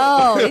didn't help.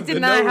 Oh, it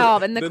did not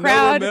help. And the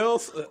crowd,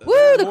 the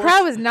crowd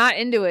crowd was not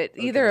into it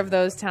either of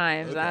those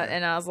times.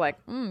 And I was like,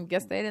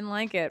 guess they didn't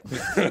like it.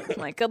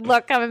 Good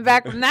luck coming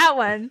back from that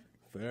one.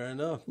 Fair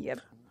enough. Yep.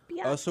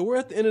 Yeah. So we're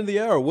at the end of the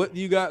hour. What do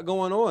you got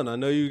going on? I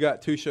know you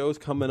got 2 shows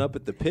coming up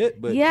at the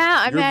Pit, but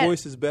your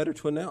voice is better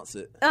to announce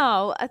it.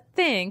 Oh,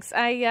 thanks.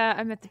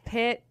 I'm at the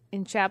Pit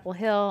in Chapel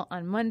Hill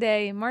on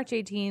Monday, March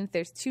 18th.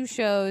 There's 2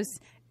 shows,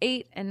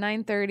 8 and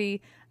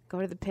 9:30. Go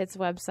to the Pit's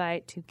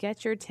website to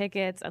get your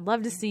tickets. I'd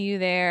love to see you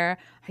there.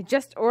 I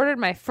just ordered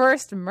my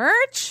first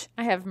merch.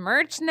 I have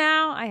merch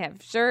now. I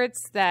have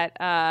shirts that,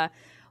 I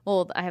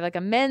have a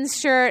men's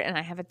shirt and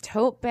I have a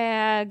tote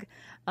bag.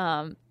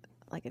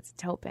 It's a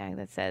tote bag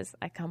that says,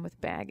 I come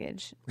with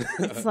baggage.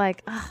 It's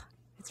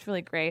it's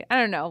really great. I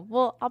don't know.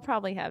 Well, I'll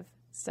probably have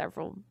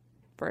several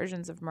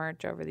versions of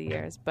merch over the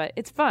years, but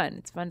it's fun.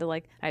 It's fun to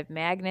I have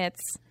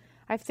magnets.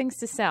 I have things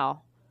to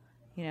sell,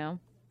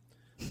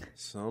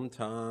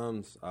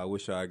 Sometimes I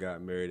wish I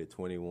got married at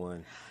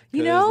 21.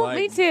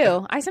 Me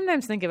too. I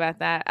sometimes think about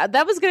that.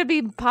 That was going to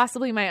be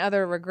possibly my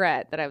other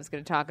regret that I was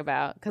going to talk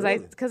about because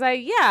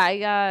I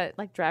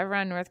drive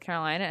around North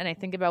Carolina and I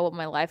think about what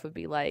my life would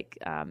be like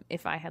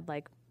if I had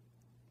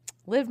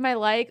lived my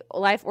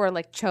life or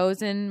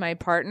chosen my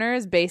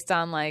partners based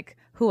on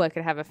who I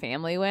could have a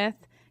family with.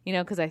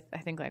 Because I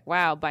think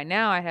wow, by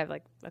now I have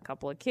a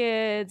couple of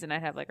kids and I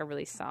have a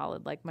really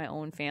solid my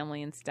own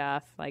family and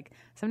stuff.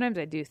 Sometimes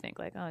I do think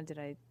oh, did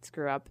I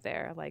screw up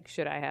there?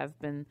 Should I have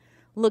been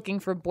looking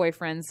for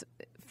boyfriends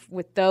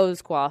with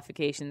those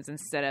qualifications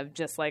instead of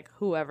just like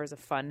whoever's a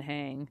fun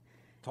hang.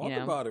 Talk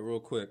about it real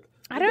quick.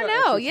 I don't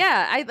know.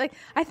 Yeah, I think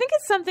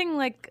it's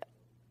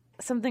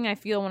something I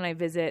feel when I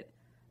visit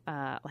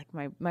like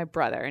my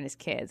brother and his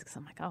kids, because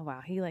I'm like, oh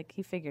wow,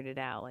 he figured it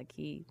out. Like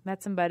he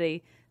met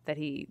somebody that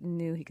he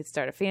knew he could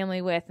start a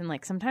family with, and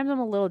like sometimes I'm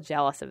a little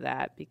jealous of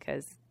that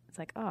because it's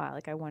like, oh,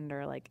 like I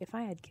wonder like if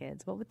I had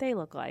kids, what would they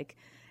look like?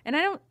 And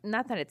I don't,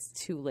 not that it's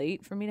too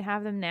late for me to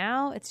have them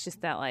now. It's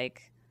just that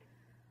like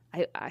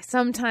I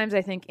sometimes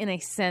I think in a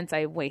sense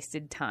I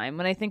wasted time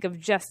when I think of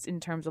just in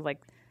terms of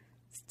like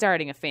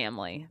starting a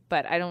family.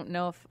 But I don't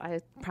know if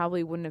I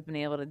probably wouldn't have been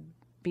able to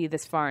be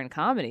this far in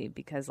comedy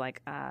because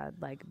like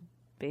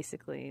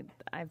basically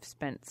I've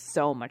spent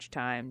so much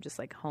time just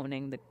like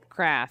honing the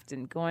craft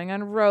and going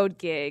on road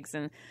gigs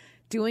and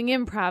doing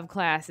improv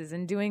classes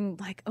and doing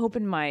like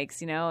open mics,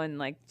 you know, and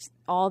like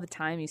all the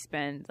time you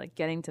spend like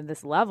getting to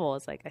this level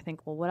is like, I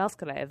think, well, what else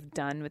could I have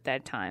done with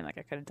that time? Like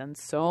I could have done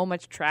so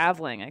much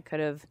traveling. I could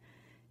have,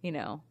 you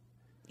know,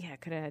 I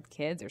could have had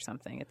kids or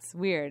something. It's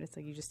weird. It's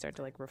like you just start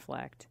to like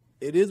reflect.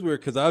 It is weird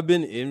because I've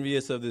been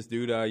envious of this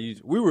dude I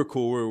used. We were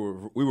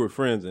cool. We were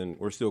friends and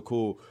we're still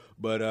cool.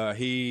 But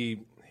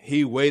he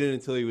waited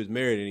until he was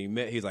married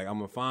and he's like, I'm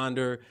gonna find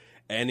her.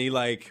 And he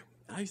like,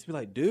 I used to be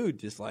like, dude,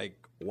 just like,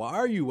 why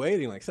are you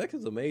waiting? Like, sex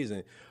is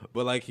amazing.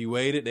 But, like, he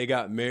waited. They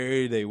got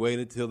married. They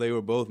waited till they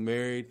were both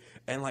married.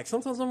 And, like,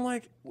 sometimes I'm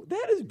like,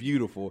 that is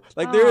beautiful.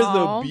 Like, there is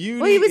the beauty.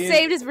 Well, he was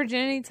saved his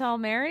virginity till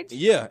marriage?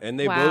 Yeah, and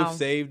they both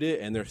saved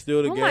it, and they're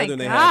still together, and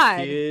they have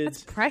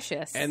kids. That's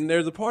precious. And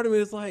there's a part of me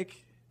that's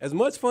like, as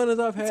much fun as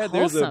I've had,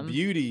 there's a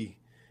beauty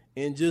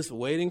in just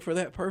waiting for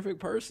that perfect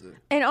person.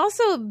 And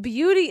also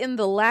beauty in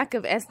the lack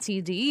of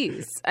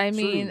STDs. I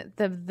mean,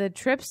 the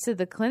trips to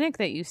the clinic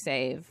that you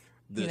save.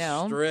 The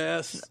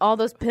stress. All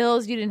those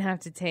pills you didn't have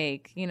to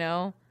take, you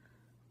know?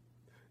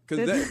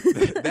 Because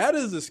that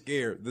is the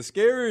scare. The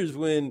scare is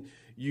when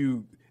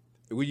you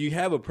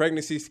have a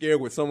pregnancy scare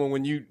with someone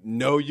when you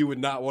know you would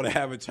not want to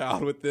have a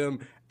child with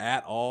them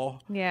at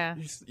all. Yeah.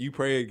 You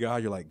pray to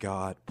God. You're like,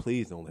 God,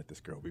 please don't let this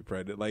girl be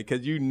pregnant. Like,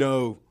 because you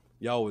know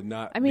y'all would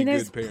not be good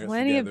parents together. There's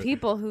plenty of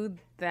people who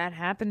that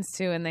happens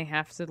to, and they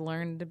have to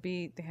learn to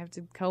they have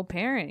to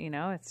co-parent, you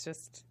know? It's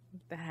just,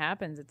 that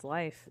happens. It's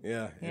life.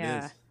 Yeah,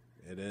 it is.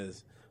 It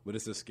is, but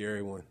it's a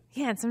scary one.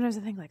 Yeah, and sometimes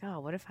I think like, oh,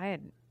 what if I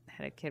had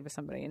a kid with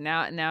somebody, and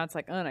now it's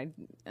like, oh,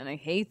 and I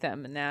hate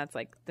them, and now it's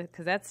like,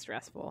 because that's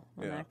stressful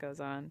when that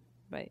goes on.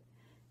 But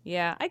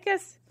yeah, I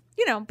guess,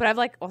 you know, but I've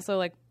like also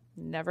like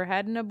never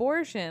had an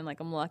abortion. Like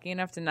I'm lucky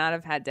enough to not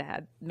have had to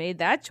have made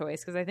that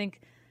choice, because I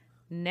think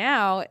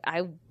now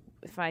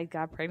if I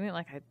got pregnant,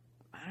 like I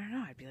don't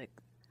know, I'd be like,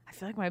 I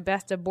feel like my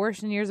best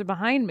abortion years are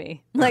behind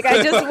me. Like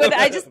I don't think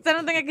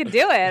I could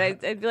do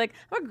it. I'd be like,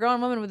 I'm a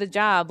grown woman with a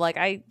job. Like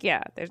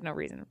there's no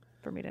reason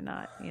for me to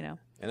not, you know.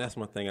 And that's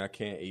my thing. I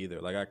can't either.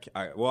 Like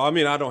I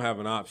don't have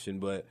an option,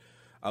 but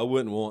I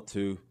wouldn't want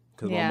to,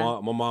 because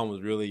my mom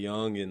was really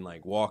young and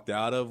like walked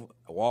out of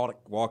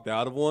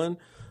one.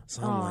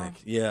 So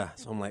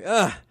I'm like,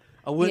 I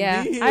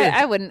wouldn't be here.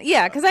 I wouldn't.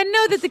 Yeah, because I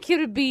know that the kid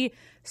would be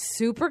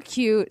super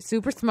cute,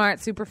 super smart,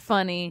 super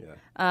funny. Yeah.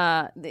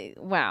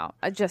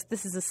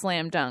 This is a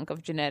slam dunk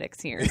of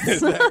genetics here.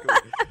 Exactly.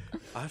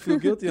 I feel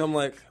guilty. I'm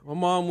like, my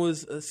mom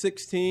was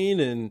 16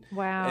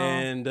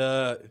 and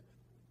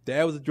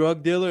dad was a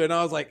drug dealer, and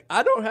I was like,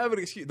 I don't have an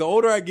excuse. The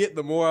older I get,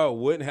 the more I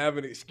wouldn't have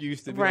an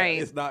excuse to be like,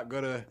 it's not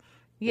gonna.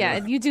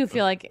 Yeah, you do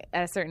feel like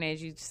at a certain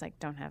age you just like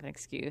don't have an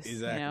excuse.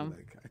 Exactly. You know?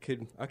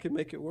 Like I could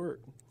make it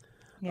work.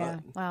 Yeah.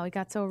 Wow, we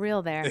got so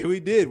real there. We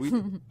did.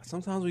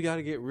 Sometimes we got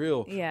to get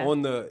real. Yeah.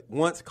 On the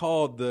once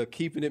called the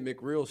Keeping It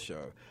McReal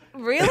show.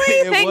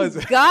 Really?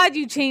 Thank God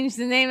you changed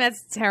the name.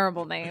 That's a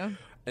terrible name.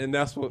 And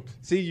that's what.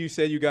 See, you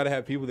said you got to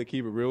have people that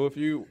keep it real with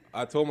you.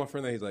 I told my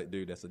friend that. He's like,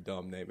 dude, that's a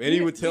dumb name. And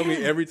he would tell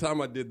me every time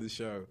I did the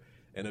show.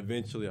 And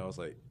eventually, I was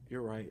like,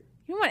 you're right.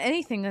 You don't want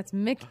anything that's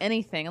Mick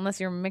anything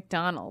unless you're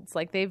McDonald's.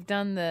 Like they've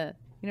done the,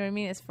 you know what I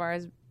mean, as far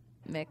as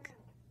Mick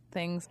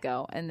things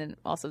go. And then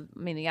also, I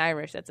mean, the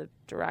Irish, that's a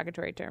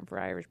derogatory term for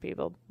Irish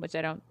people, which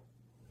I'm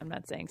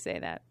not saying say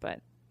that, but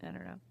I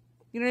don't know.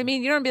 You know what I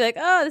mean? You don't be like,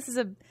 oh, this is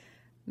a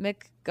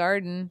Mick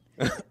Garden,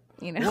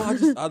 you know.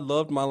 Well, I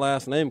loved my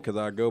last name because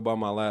I go by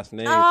my last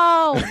name.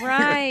 Oh,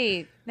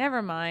 right.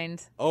 Never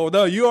mind. Oh,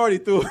 no, you already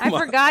threw it. I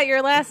forgot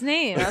your last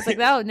name. I was like,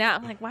 oh, now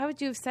I'm like, why would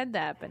you have said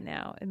that? But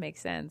now it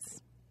makes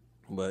sense.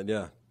 But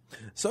yeah.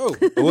 So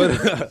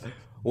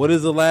what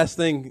is the last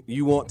thing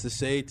you want to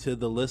say to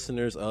the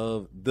listeners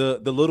of the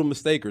Little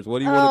Mistakers? What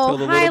do you want to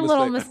tell the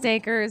Little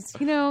Mistakers?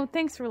 You know,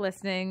 thanks for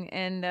listening.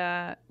 And,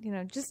 you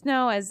know, just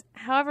know as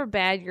however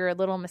bad your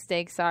little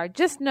mistakes are,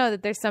 just know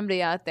that there's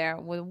somebody out there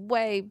with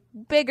way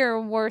bigger,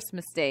 worse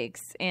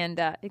mistakes. And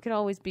it could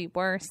always be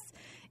worse.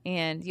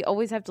 And you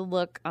always have to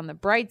look on the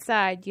bright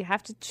side. You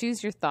have to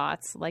choose your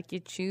thoughts like you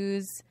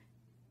choose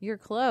your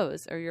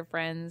clothes or your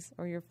friends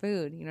or your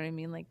food. You know what I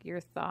mean? Like your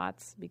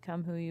thoughts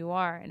become who you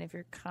are. And if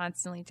you're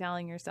constantly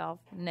telling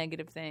yourself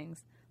negative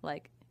things,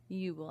 like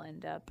you will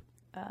end up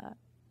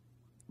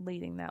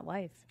leading that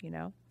life, you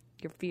know?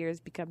 your fears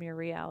become your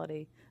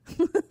reality.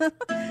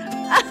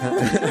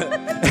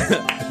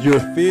 Your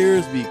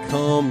fears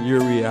become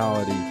your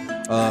reality.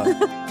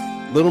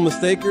 Little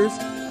Mistakers,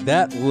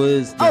 that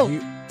was...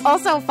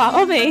 Also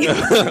follow me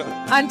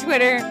on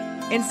Twitter,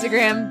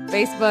 Instagram,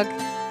 Facebook,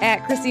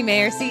 at Chrissy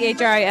Mayer,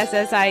 ChrissieMayer.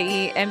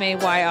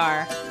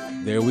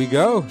 There we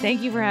go.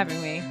 Thank you for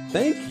having me.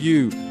 Thank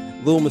you,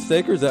 Little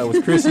Mistakers. That was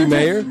Chrissy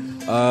Mayer.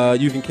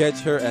 You can catch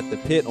her at the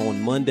Pit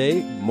on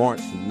Monday, March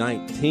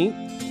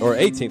 19th or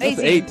 18th. That's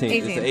the 18th.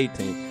 It's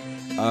the 18th.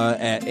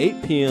 At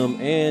 8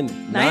 p.m. and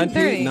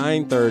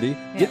 9:30.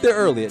 Yeah. Get there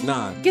early at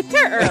 9. Get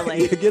there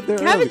early. Get there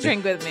Have early. a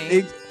drink with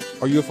me.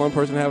 Are you a fun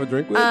person to have a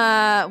drink with?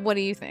 What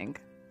do you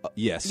think?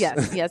 Yes.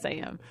 Yes, I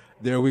am.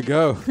 There we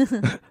go.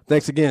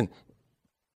 Thanks again.